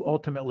to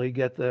ultimately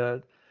get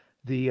the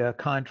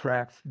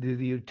contracts, do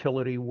the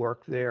utility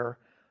work there,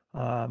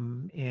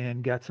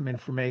 and got some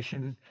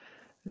information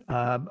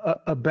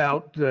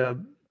about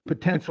the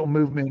potential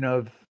movement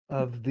of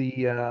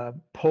the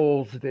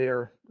poles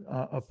there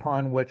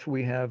upon which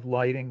we have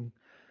lighting.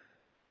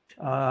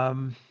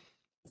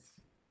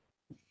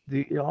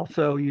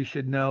 Also, you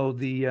should know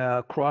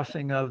the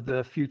crossing of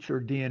the future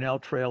D&L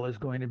trail is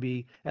going to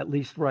be, at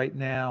least right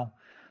now,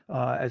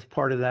 as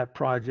part of that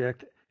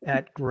project,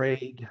 at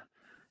grade.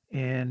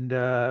 And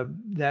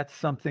that's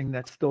something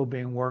that's still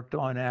being worked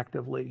on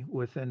actively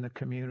within the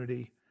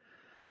community.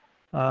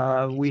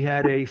 We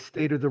had a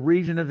State of the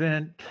Region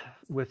event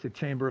with the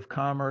Chamber of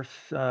Commerce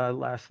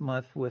last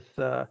month with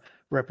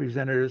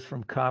representatives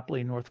from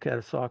Copley, North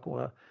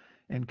Catasauqua,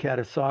 and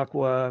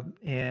Catasauqua,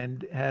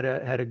 and had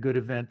a good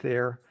event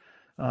there.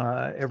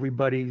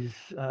 Everybody's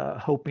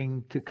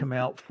hoping to come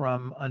out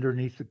from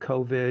underneath the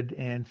COVID,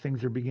 and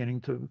things are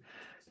beginning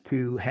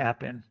to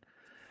happen.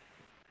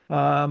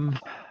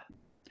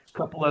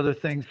 Couple other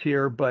things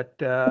here, but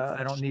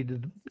I don't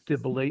need to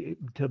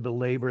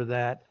belabor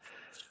that.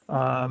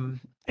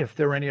 If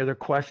there are any other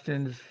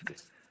questions,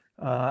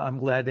 I'm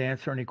glad to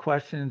answer any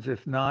questions.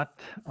 If not,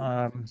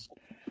 I'm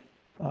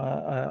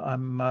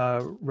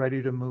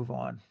ready to move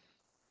on.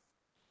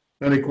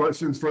 Any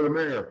questions for the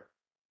mayor?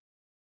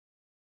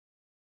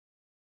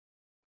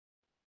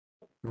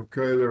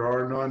 Okay, there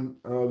are none.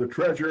 The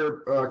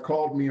treasurer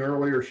called me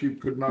earlier. She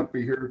could not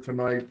be here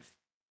tonight.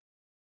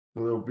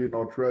 So there'll be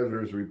no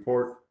treasurer's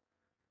report.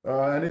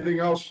 Anything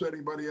else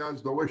anybody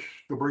has the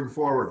wish to bring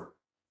forward?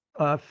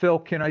 Phil,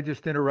 can I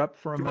just interrupt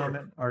for a Sure.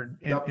 moment or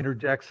Yep.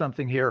 interject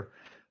something here?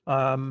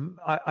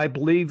 I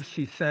believe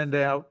she sent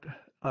out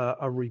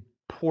a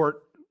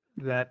report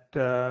that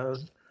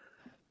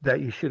that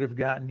you should have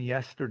gotten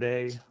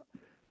yesterday.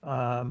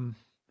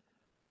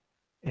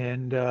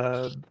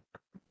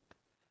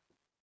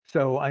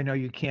 So I know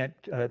you can't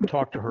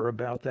talk to her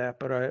about that,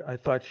 but I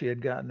thought she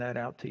had gotten that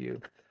out to you.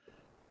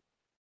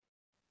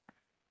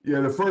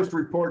 Yeah, the first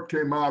report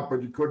came out,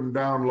 but you couldn't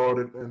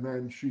download it, and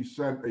then she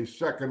sent a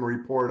second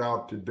report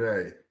out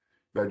today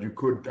that you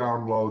could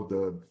download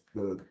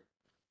the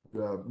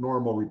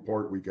normal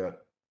report we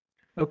get.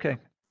 Okay.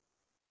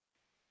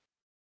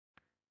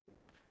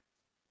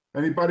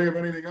 Anybody have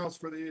anything else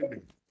for the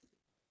evening?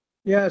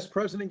 Yes,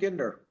 President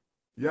Ginder.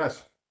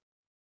 Yes,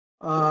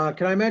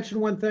 Can I mention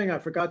one thing? I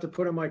forgot to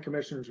put in my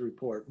commissioner's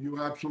report. you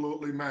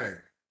absolutely may.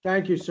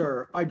 Thank you,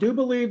 sir. I do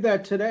believe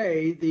that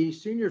today the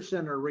senior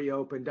center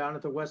reopened down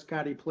at the West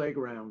County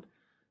Playground.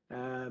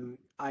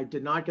 I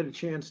did not get a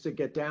chance to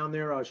get down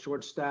there. I was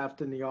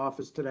short-staffed in the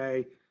office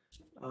today.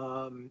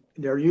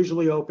 They're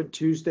usually open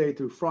Tuesday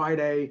through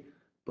Friday,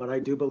 but I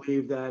do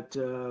believe that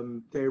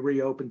they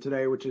reopened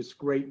today, which is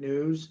great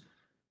news.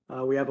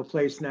 We have a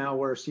place now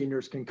where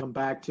seniors can come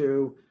back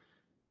to.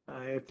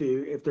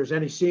 If there's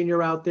any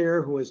senior out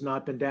there who has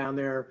not been down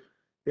there,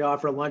 they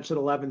offer lunch at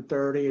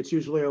 11:30. It's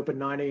usually open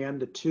 9 a.m.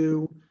 to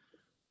 2.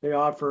 They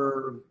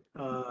offer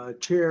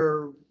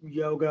chair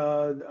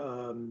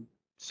yoga,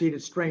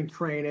 seated strength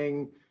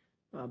training,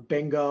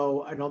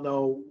 bingo. I don't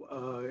know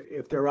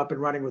if they're up and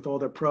running with all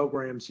their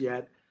programs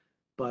yet,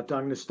 but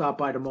I'm going to stop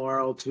by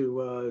tomorrow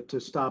to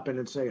stop in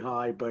and say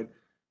hi. But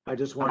I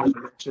just wanted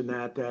to mention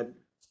that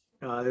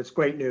that's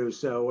great news.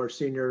 So our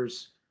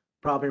seniors,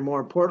 probably more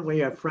importantly,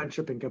 have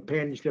friendship and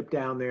companionship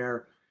down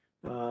there.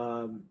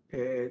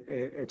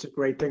 It's a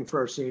great thing for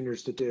our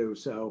seniors to do.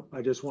 So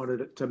I just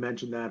wanted to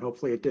mention that.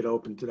 Hopefully it did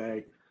open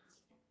today.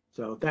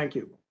 So thank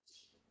you.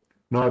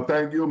 No,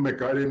 thank you,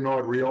 Mick. I didn't know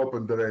it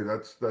reopened today.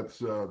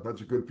 That's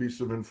a good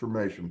piece of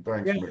information.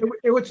 Thanks, Yeah, Mick.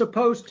 it was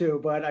supposed to,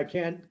 but I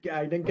didn't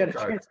get a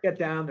Okay. chance to get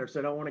down there, so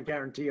I don't want to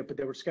guarantee it, but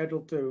they were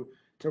scheduled to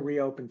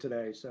reopen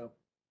today. So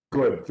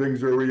Good.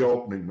 Things are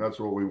reopening. That's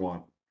what we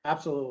want.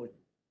 absolutely.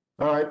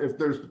 All right. If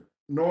there's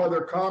no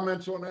other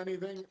comments on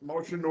anything,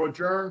 motion to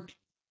adjourn.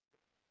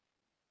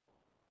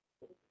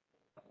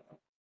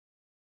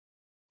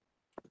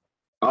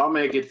 I'll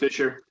make it,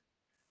 Fisher.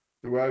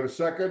 Do I have a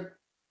second?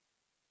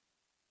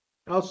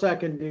 I'll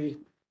second the.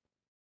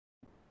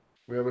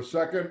 We have a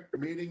second.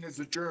 Meeting is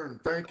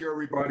adjourned. Thank you,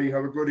 everybody.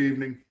 Have a good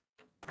evening.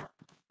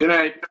 Good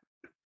night.